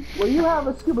 Well, you have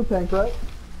a scuba tank, right?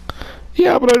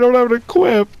 Yeah, but I don't have it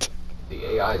equipped.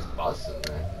 The AI's busting,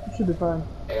 man. You should be fine.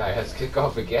 AI has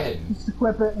kickoff again. Just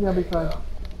equip it and you'll be fine.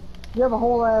 You have a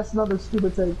whole ass another scuba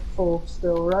tank full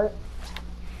still, right?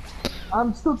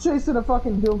 I'm still chasing a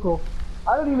fucking Dunkel.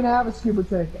 I don't even have a scuba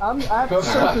tank. I have to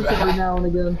surface every now and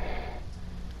again.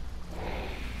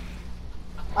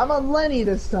 I'm on Lenny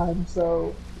this time,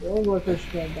 so the anglerfish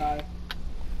can't die.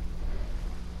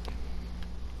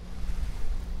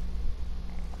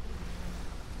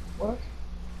 What?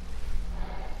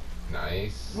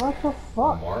 Nice. What the One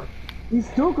fuck? more. These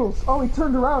Dunkels. Oh, he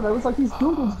turned around. I was like, these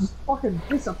Dunkels just fucking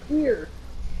disappear.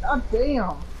 God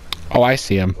damn. Oh, I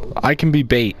see him. I can be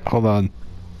bait. Hold on.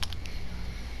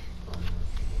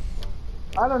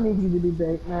 I don't need you to be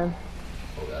bait, man.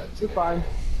 Oh, that's You're fine.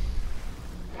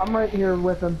 I'm right here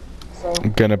with him. So.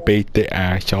 I'm gonna bait the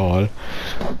asshole.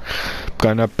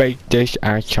 Gonna bait this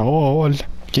asshole.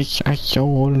 This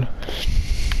asshole.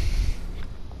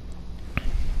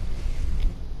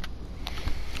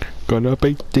 Gonna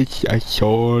bait this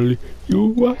asshole. You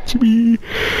watch me.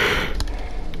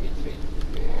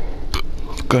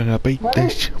 Gonna bait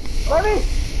this. Lenny!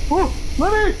 Ooh,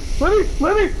 Lenny! Lenny!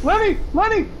 Lenny! Lenny!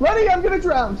 Lenny! Lenny! I'm gonna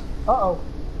drown! Uh-oh.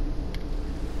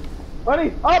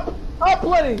 Lenny! Up! Up,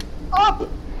 Lenny! Up!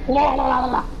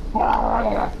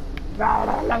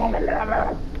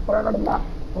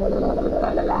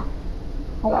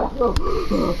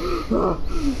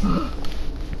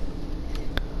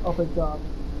 Oh, thank God.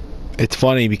 It's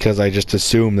funny because I just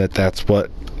assume that that's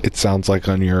what it sounds like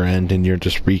on your end and you're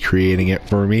just recreating it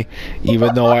for me,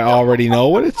 even though I already know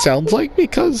what it sounds like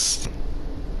because...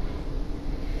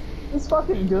 It's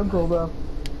fucking Google, though.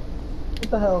 What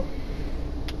the hell?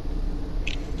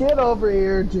 Get over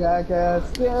here, jackass.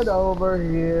 Get over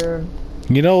here.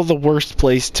 You know, the worst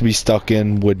place to be stuck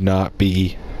in would not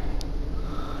be...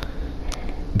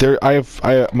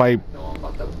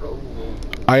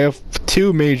 I have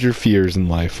two major fears in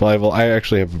life. I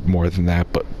actually have more than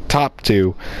that, but top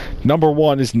two. Number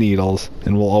one is needles,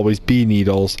 and will always be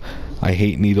needles. I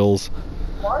hate needles.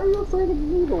 Why are you afraid of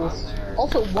needles?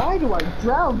 Also, why do I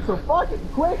drown so fucking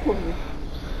quickly?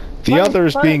 The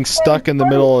other's being stuck in the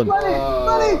middle and...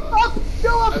 Lenny, up!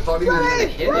 Go up! I thought he was gonna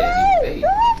hit it and he faked.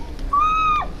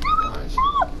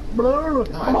 No,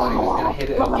 I thought he was gonna hit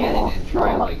it again and try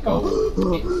and like go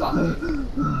inside.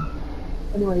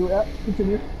 Anyway,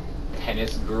 continue.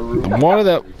 Tennis guru. one of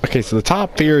the... Okay, so the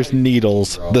top fear is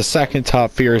needles. The second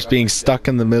top fear is being stuck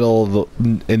in the middle of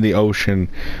in the ocean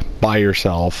by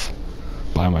yourself.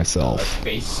 By myself.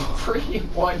 Basically,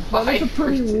 one That is a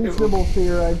pretty reasonable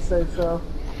fear, I'd say so.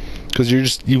 Because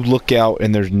you look out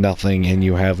and there's nothing and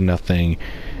you have nothing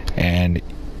and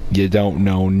you don't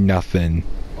know nothing.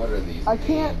 What are these? I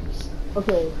can't. Names?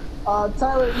 Okay,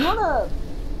 Tyler, you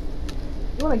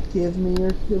wanna give me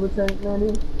your scuba tank,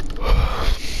 Mandy?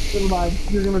 Never mind,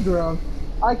 you're gonna drown.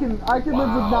 I can live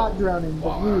with not drowning,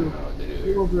 but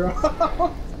you will drown.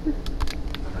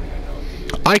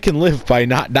 I can live by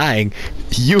not dying.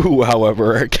 You,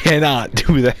 however, cannot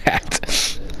do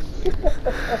that.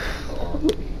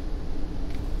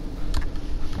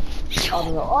 I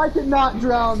don't know. I cannot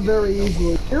drown very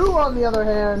easily. You, on the other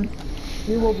hand,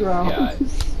 you will drown. Yeah.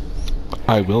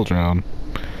 I will drown.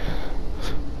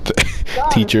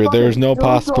 God, Teacher, it's there is no fucking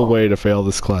possible brutal. way to fail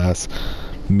this class.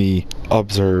 Me,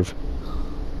 observe.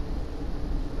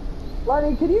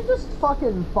 Lenny, can you just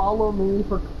fucking follow me?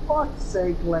 For fuck's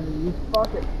sake, Lenny.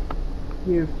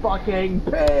 You fucking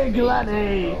pig,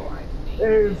 Lenny!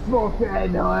 You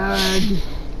fucking hag!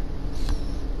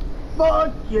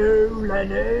 Fuck you,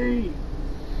 Lenny!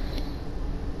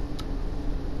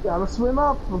 Gotta swim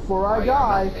up before I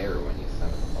die. I'm not there when you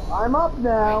sent the ball. I'm up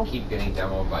now. I keep getting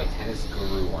demoed by Tennis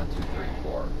Guru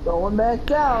 1234. Going back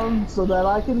down so that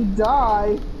I can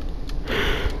die.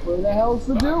 Where the hell's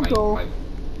the Dukel?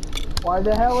 Why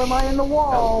the hell am I in the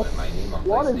wall?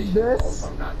 What is this?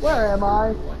 Where am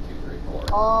I?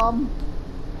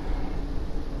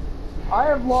 I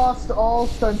have lost all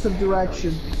sense of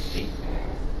direction.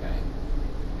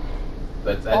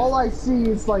 All I see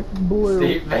is like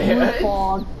blue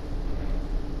fog.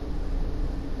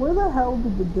 Where the hell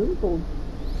did the Dukel?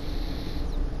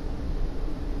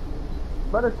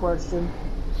 Better question.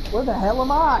 Where the hell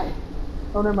am I?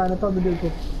 Oh, never mind. I found the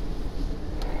Dukel.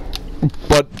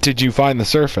 But did you find the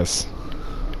surface?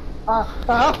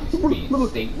 No,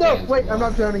 wait, I'm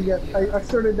not drowning yet. I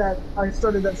started that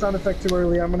sound effect too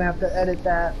early. I'm gonna have to edit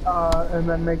that and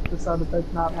then make the sound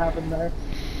effect not happen there.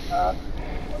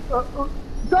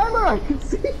 Tyler, I can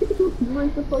see you.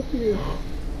 Right the fuck you.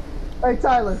 Hey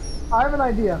Tyler, I have an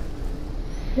idea.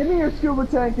 Give me your scuba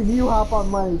tank and you hop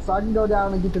on Lenny so I can go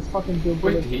down and get this fucking dude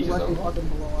directly fucking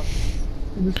below us.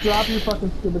 And just drop your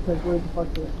fucking scuba tank where the fuck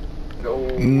it is.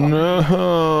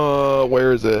 No,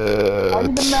 where is it? I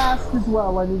need the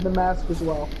mask as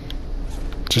well.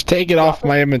 Just take it off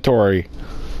my inventory.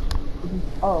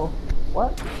 Oh,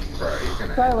 what?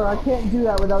 Tyler, I can't do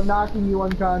that without knocking you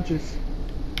unconscious.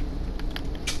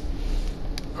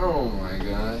 Oh my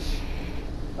gosh.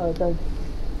 Alright, thanks.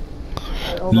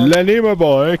 Right, Lenny, my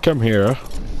boy, come here.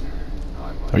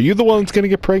 Are you the one that's gonna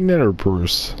get pregnant or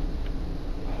Bruce?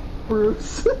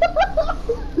 Bruce.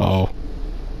 Oh.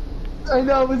 I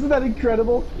know, isn't that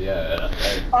incredible? Yeah.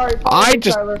 Alright, I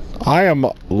am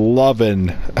loving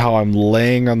how I'm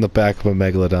laying on the back of a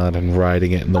megalodon and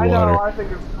riding it in the water. I know, I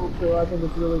think it's cool too. I think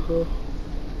it's really cool.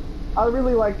 I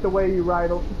really like the way you ride.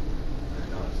 You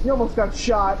almost got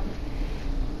shot.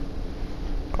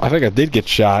 I think I did get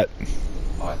shot.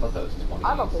 Oh, I thought that was 20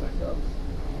 I don't think so.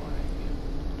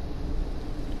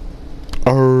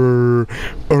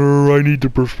 I need to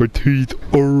brush my teeth.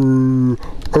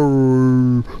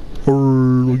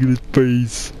 Look at his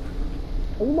face.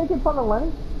 Are you making fun of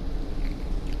Lenny?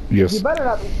 Yes. You better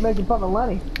not be making fun of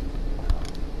Lenny.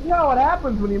 You know what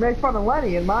happens when you make fun of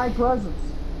Lenny in my presence.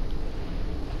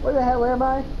 Where the hell am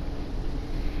I?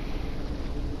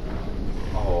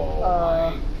 Oh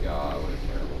my god, what a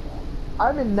terrible one.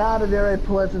 I'm in not a very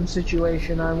pleasant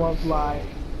situation, I won't lie.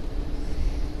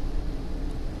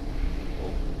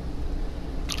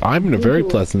 I'm in a very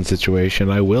pleasant situation,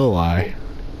 I will lie.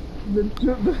 Oh my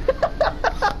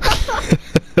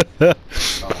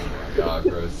god,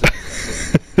 bro.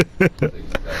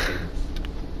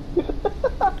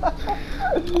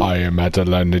 I am at a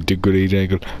landing degree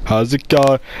angle. How's it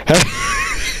going?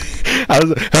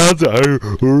 How's it?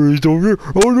 Oh, he's over there.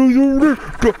 Oh, no, he's over there.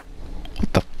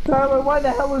 What the? Tyler, why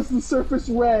the hell is the surface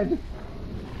red?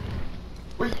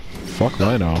 Wait. Fuck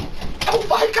I know. Oh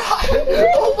my god!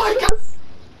 Oh my god!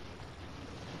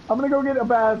 I'm gonna go get a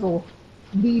basil.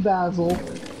 The basil.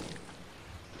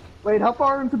 Wait, how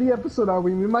far into the episode are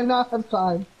we? We might not have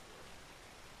time.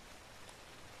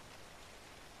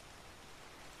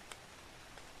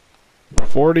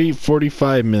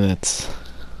 45 minutes.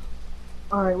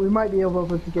 Alright, we might be able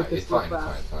to get this It's stuff fine,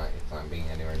 fast. it's fine, it's fine. Being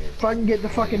anywhere near. If I can get the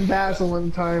fucking Basil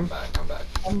in time. I'm back.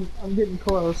 I'm getting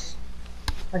close.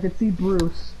 I can see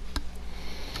Bruce.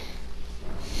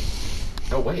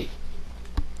 No, wait.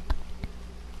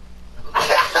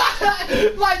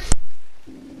 What?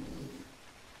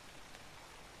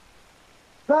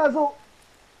 Basil!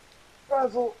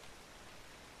 Basil!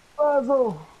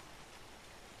 Basil!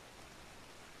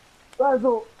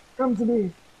 Basil, come to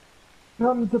me.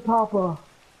 Come to Papa.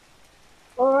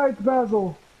 Alright,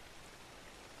 Basil.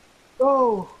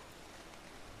 Go.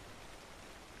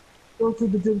 Go to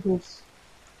the dimples.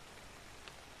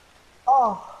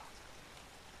 Ah.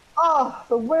 Ah,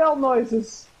 the whale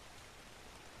noises.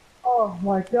 Oh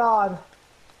my god.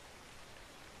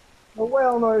 The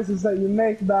whale noises that you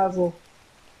make, Basil.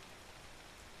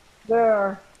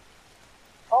 They're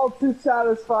all too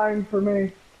satisfying for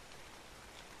me.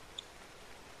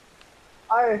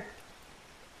 I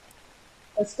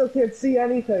still can't see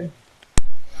anything.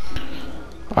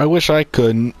 I wish I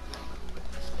couldn't.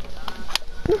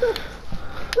 What the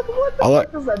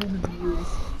fuck does that even mean?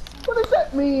 What does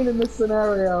that mean in this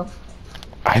scenario?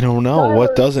 I don't know.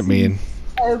 What does it mean?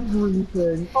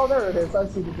 Everything. Oh, there it is. I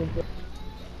see the dimple.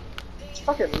 It's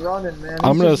fucking running, man.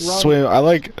 I'm gonna He's just swim.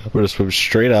 I'm gonna swim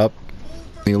straight up.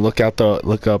 And you look up, and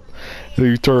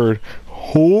you turn.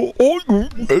 You're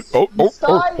gonna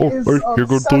talk.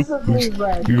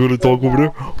 red. You gonna talk over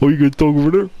there? Oh, you gonna talk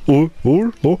over there? Oh,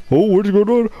 what's going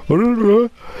on?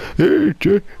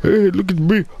 Hey, look at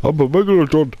me. I'm a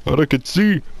megalodon, and I can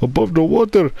see above the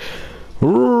water.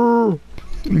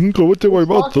 What's in my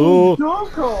mouth?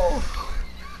 Dunkel.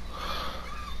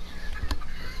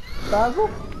 Basil?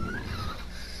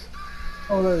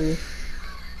 Oh, there he is.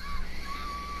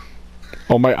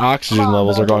 Oh, my oxygen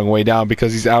levels are going way down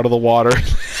because he's out of the water.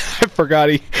 I forgot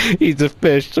he's a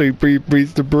fish, so he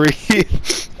breathes to breathe.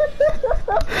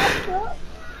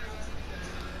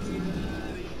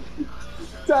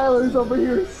 Tyler's over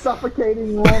here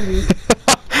suffocating Lenny.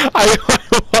 I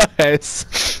was.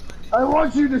 I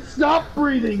want you to stop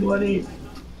breathing, Lenny.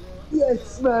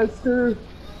 Yes, master.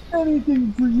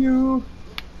 Anything for you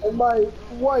and my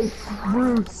wife,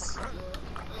 Bruce.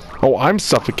 Oh, I'm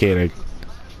suffocating.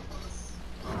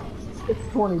 It's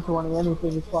 2020.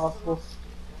 Anything is possible,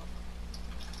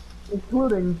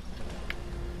 including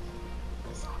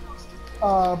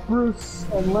Bruce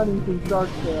and Lenny from Shark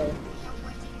Tale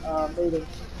mating.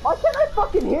 Why can't I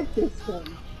fucking hit this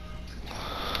thing?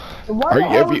 And why the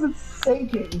hell is it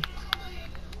sinking?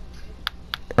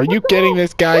 Are you getting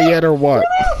this guy yet or what?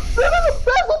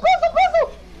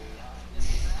 Basil!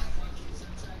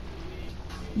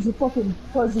 There's a fucking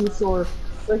plesiosaur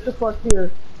right the fuck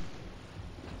here.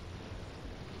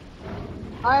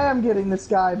 I am getting this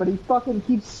guy, but he fucking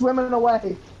keeps swimming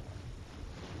away.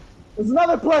 There's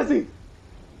another plezzy!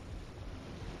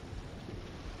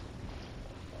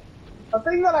 The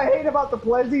thing that I hate about the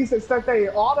plezzies is that they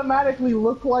automatically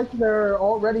look like they're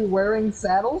already wearing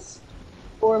saddles.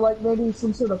 Or like maybe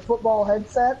some sort of football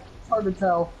headset. It's hard to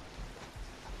tell.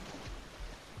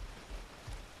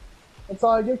 And so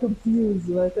I get confused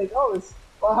and I think, oh,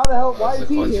 well, how the hell, why is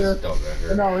he here?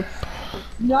 But no, it's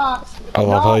not. I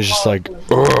love how he's just like,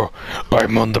 ugh,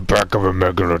 I'm on the back of a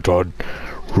megalodon.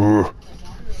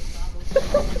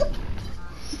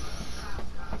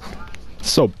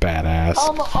 So badass.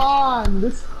 Come on,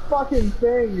 this fucking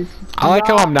thing is I like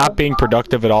how I'm not being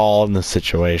productive at all in this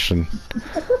situation.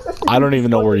 I don't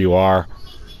even know where you are.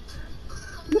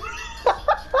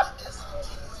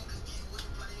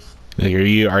 Like,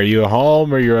 are you at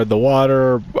home or you're at the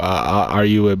water? Are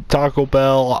you at Taco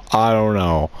Bell? I don't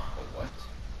know.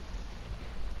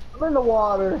 I'm in the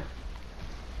water.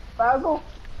 Basil?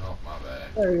 Oh, my bad.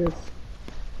 There he is.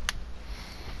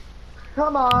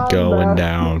 Come on, Going Basil.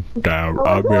 down. Oh,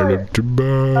 I'm in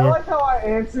the I like how I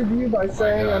answered you by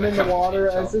saying I'm in the water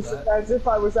as if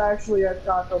I was actually at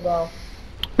Taco Bell.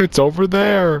 It's over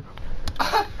there.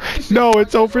 No,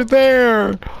 it's over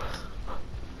there.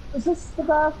 Is this the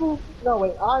Basil? No,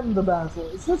 wait, I'm the Basil.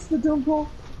 Is this the Dunkel?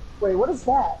 Wait, what is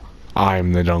that?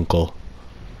 I'm the Dunkel.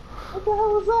 What the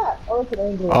hell is that? Oh, it's an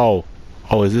angler. Oh,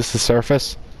 is this the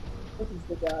surface? This is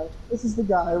the guy. This is the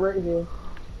guy right here.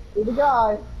 You're the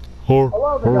guy.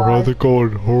 Hello, how's it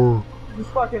going? Just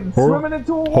fucking swimming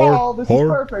into a wall. This is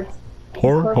perfect.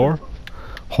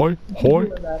 Hoi.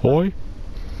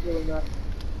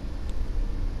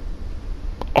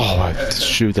 Oh,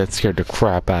 shoot, that scared the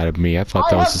crap out of me. I thought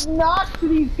that was just... I have knocked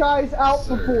these guys out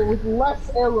before with less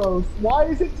arrows. Why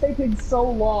is it taking so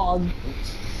long?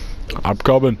 I'm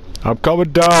coming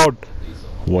down.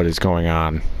 What is going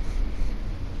on?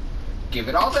 Give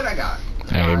it all that I got.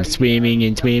 I'm swimming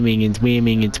and swimming and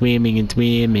swimming and swimming and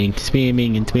swimming,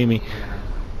 swimming and swimming.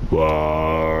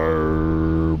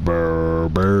 Brr, brr,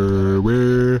 brr,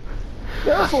 brr.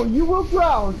 Careful, you will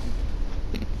drown.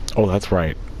 Oh, that's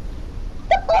right.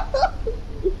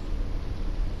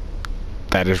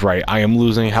 That is right. I am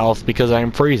losing health because I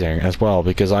am freezing as well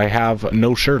because I have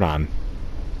no shirt on.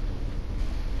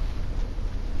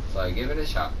 So I give it a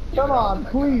shot. Come on,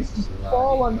 please, just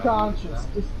fall unconscious.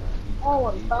 Just fall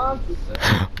unconscious.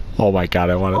 Oh my god,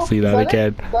 I want to see that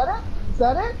again. Is that it? Is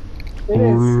that it? It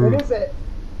is. It is it.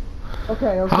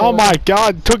 Okay, okay. Oh my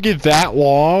god, it took it that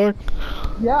long?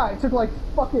 Yeah, it took like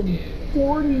fucking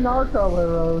 40 narco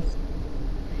arrows.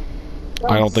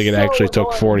 I don't think it actually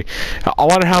took 40. I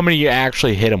wonder how many you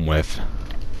actually hit him with.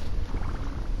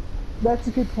 That's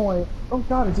a good point. Oh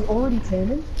god, is he already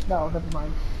taming? No, never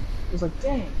mind. I was like,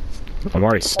 dang. I'm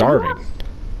already starving.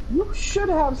 You should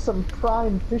have some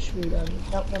prime fish meat on you.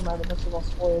 No, never mind, it must have all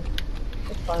spoiled.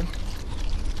 That's fine.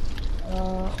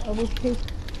 I will take...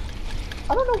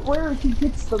 I don't know where he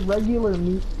gets the regular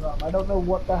meat from. I don't know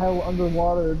what the hell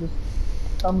underwater just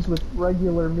comes with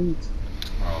regular meat.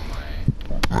 Oh my.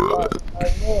 But I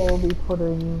will be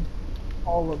putting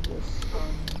all of this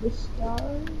on this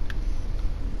guy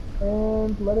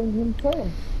and letting him tame.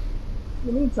 In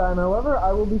the meantime, however,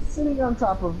 I will be sitting on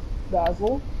top of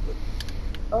Basil.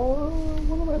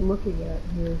 What am I looking at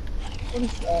here? What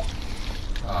is that?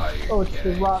 Oh, it's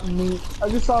the rotten meat. I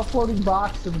just saw a floating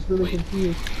box and was really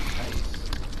confused.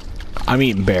 I'm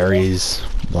eating berries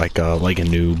like a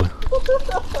noob.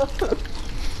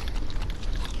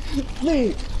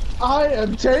 Me, I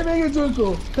am taming a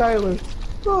Dunkel, Tyler.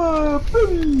 Oh,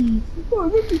 baby! Oh,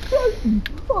 look at Tyson!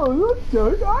 Oh, look,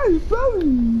 Tyson! I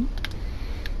baby!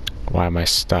 Why am I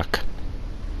stuck?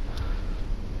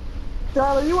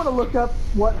 Tyler, you want to look up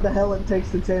what the hell it takes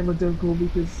to tame a Dunkel,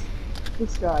 because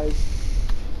this guy's...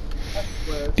 I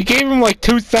swear. You gave him like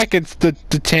 2 seconds to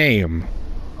tame.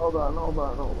 Hold on.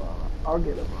 I'll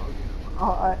get him.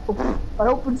 I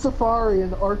opened Safari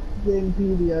and ARK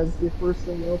Gamepedia as the first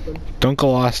thing open.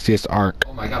 Dunkleosteus ARK.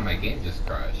 Oh my god, my game just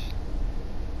crashed.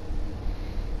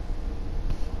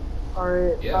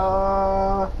 Alright,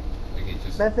 Yeah. Like it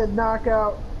just... method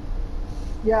knockout.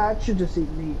 Yeah, it should just eat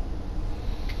meat.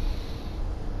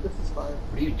 This is fine.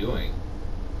 What are you doing?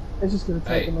 It's just gonna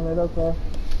take a minute, okay. What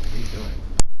are you doing?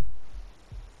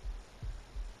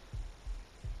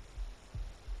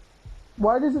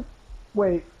 Why does it...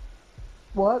 Wait.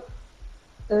 What?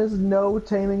 There's no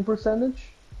taming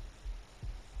percentage?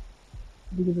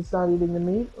 Because it's not eating the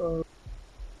meat, or what's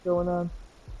going on?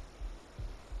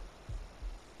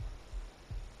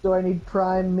 Do I need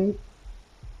prime meat?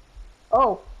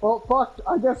 Oh, well, fuck,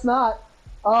 I guess not.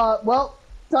 Well,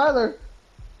 Tyler,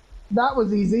 that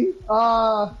was easy.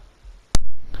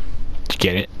 Did you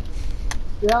get it?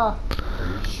 Yeah.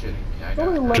 You're shitting me. I It's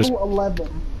only got it. level Just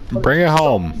 11. Bring it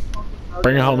home.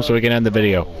 Bring it home so we can end the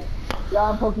video. Yeah,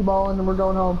 I'm Pokeballing and we're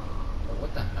going home.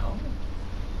 What the hell?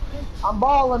 I'm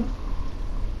balling.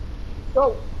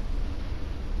 Go.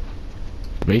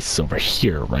 The base is over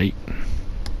here, right?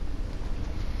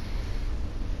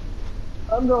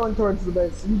 I'm going towards the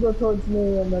base. You go towards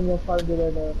me and then you'll find it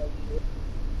in there eventually.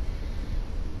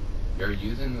 You're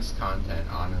using this content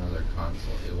on another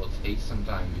console. It will take some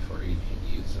time before you can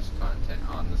use this content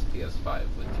on this PS5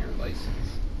 with your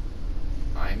license.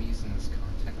 I'm using this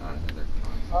content on another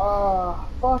console.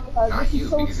 Fuck. Not This you, is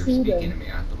so because you're speaking to soothing. me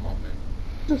at the moment.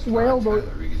 Just Not whale Tyler,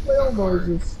 because it's whale not hard,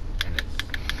 noises. and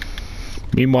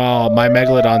it's... Meanwhile, my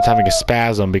Megalodon's having a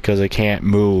spasm because it can't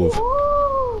move.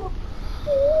 Whoa!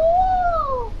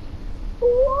 Whoa!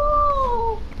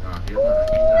 Whoa! No, he's not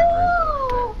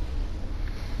rainbow.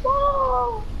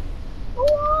 Whoa!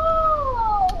 Whoa!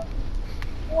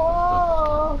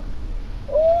 Whoa!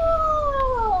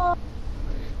 Whoa!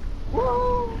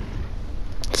 Whoa!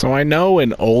 So I know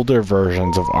in older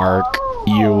versions of ARK,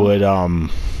 you would,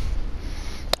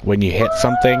 when you hit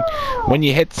something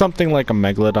like a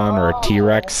Megalodon or a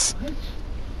T-Rex,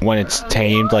 when it's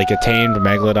tamed, like a tamed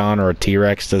Megalodon or a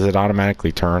T-Rex, does it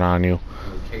automatically turn on you?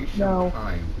 Location No.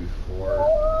 time before...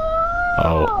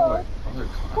 Oh, Other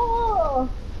content.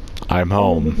 I'm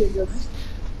home.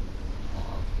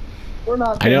 We're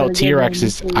not I know gonna get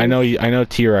T-Rexes, any I know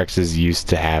T-Rexes used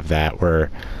to have that where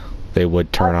they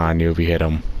would turn on you if you hit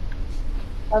them.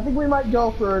 I think we might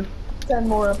go for 10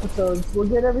 more episodes. We'll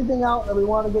get everything out that we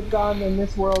want to get done in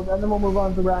this world, and then we'll move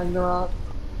on to Ragnarok.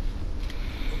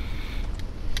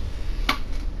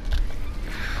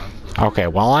 Okay,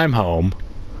 while I'm home,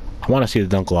 I want to see the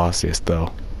Dunkleosteus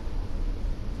though.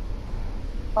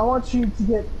 I want you to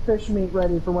get fish meat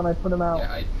ready for when I put them out.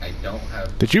 Yeah, I don't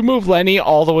have... Did you move Lenny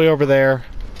all the way over there?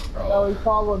 Bro, Oh, he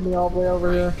followed me all the way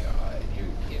over here. God, you're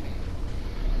kidding.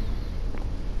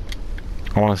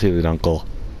 I want to see the dunkel.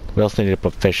 We also need to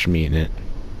put fish meat in it.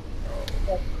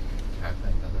 Oh. Have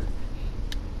another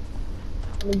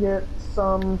Let me get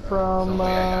some from,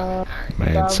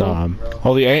 Man, some.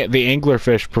 Oh, the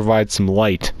anglerfish provides some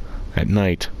light at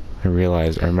night. I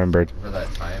remembered. For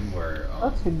that time where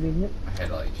that's convenient. I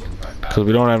had like Because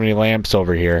we don't have any lamps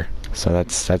over here, so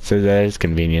that is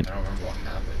convenient. I don't remember what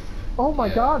happened. Oh my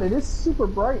god, it is super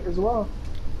bright as well.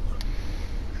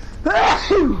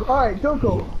 Alright, don't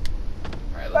go.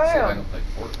 Alright, let's see if I can play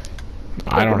Fortnite.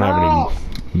 I don't have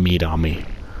any meat on me.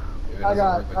 I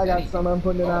got some. I'm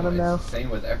putting it on him now. Same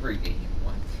with every game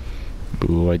once.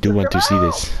 Ooh, I do want to see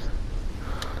this.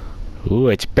 Ooh,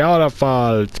 it's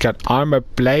beautiful. It's got armor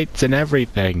plates and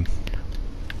everything.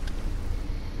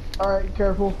 Alright,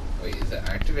 careful. Wait, is it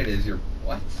activated as your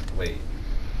what? Wait.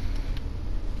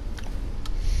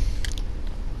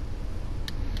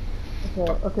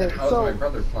 Okay, How's so my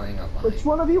brother playing online? which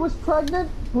one of you is pregnant?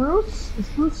 Bruce? Is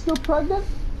Bruce still pregnant?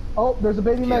 Oh, there's a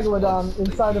baby megalodon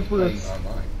inside of Bruce.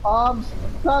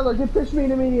 Tyler, get fish meat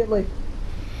immediately.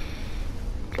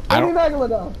 Baby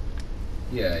megalodon.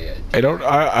 Yeah. I don't.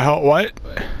 What?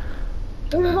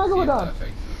 Baby megalodon.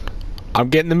 I'm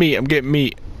getting the meat. I'm getting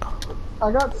meat.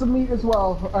 I got some meat as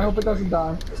well. I hope it doesn't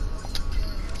die.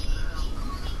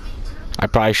 I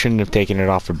probably shouldn't have taken it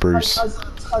off of Bruce.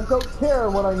 I don't care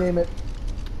what I name it.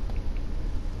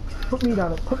 Put meat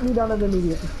on it. Put meat on it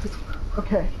immediately.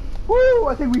 Okay. Woo!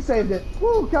 I think we saved it.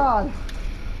 Woo, God.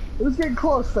 It was getting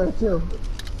close there, too.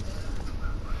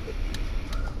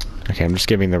 Okay, I'm just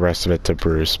giving the rest of it to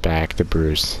Bruce. Back to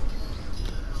Bruce.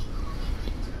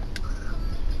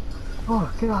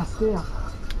 Oh, God damn.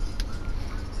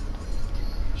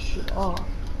 Shit off.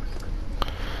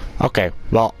 Okay,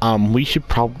 well,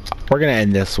 we're gonna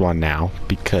end this one now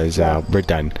because we're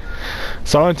done.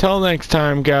 So until next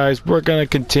time, guys, we're gonna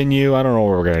continue. I don't know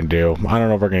what we're gonna do. I don't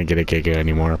know if we're gonna get a Giga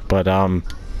anymore, but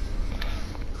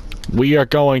we are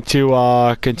going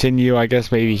to continue. I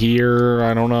guess maybe here.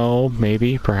 I don't know.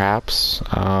 Maybe, perhaps.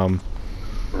 I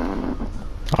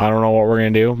don't know what we're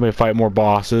gonna do. Maybe fight more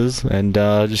bosses and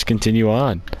just continue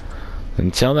on.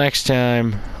 Until next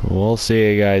time, we'll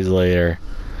see you guys later.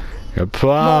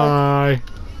 Goodbye. Bye.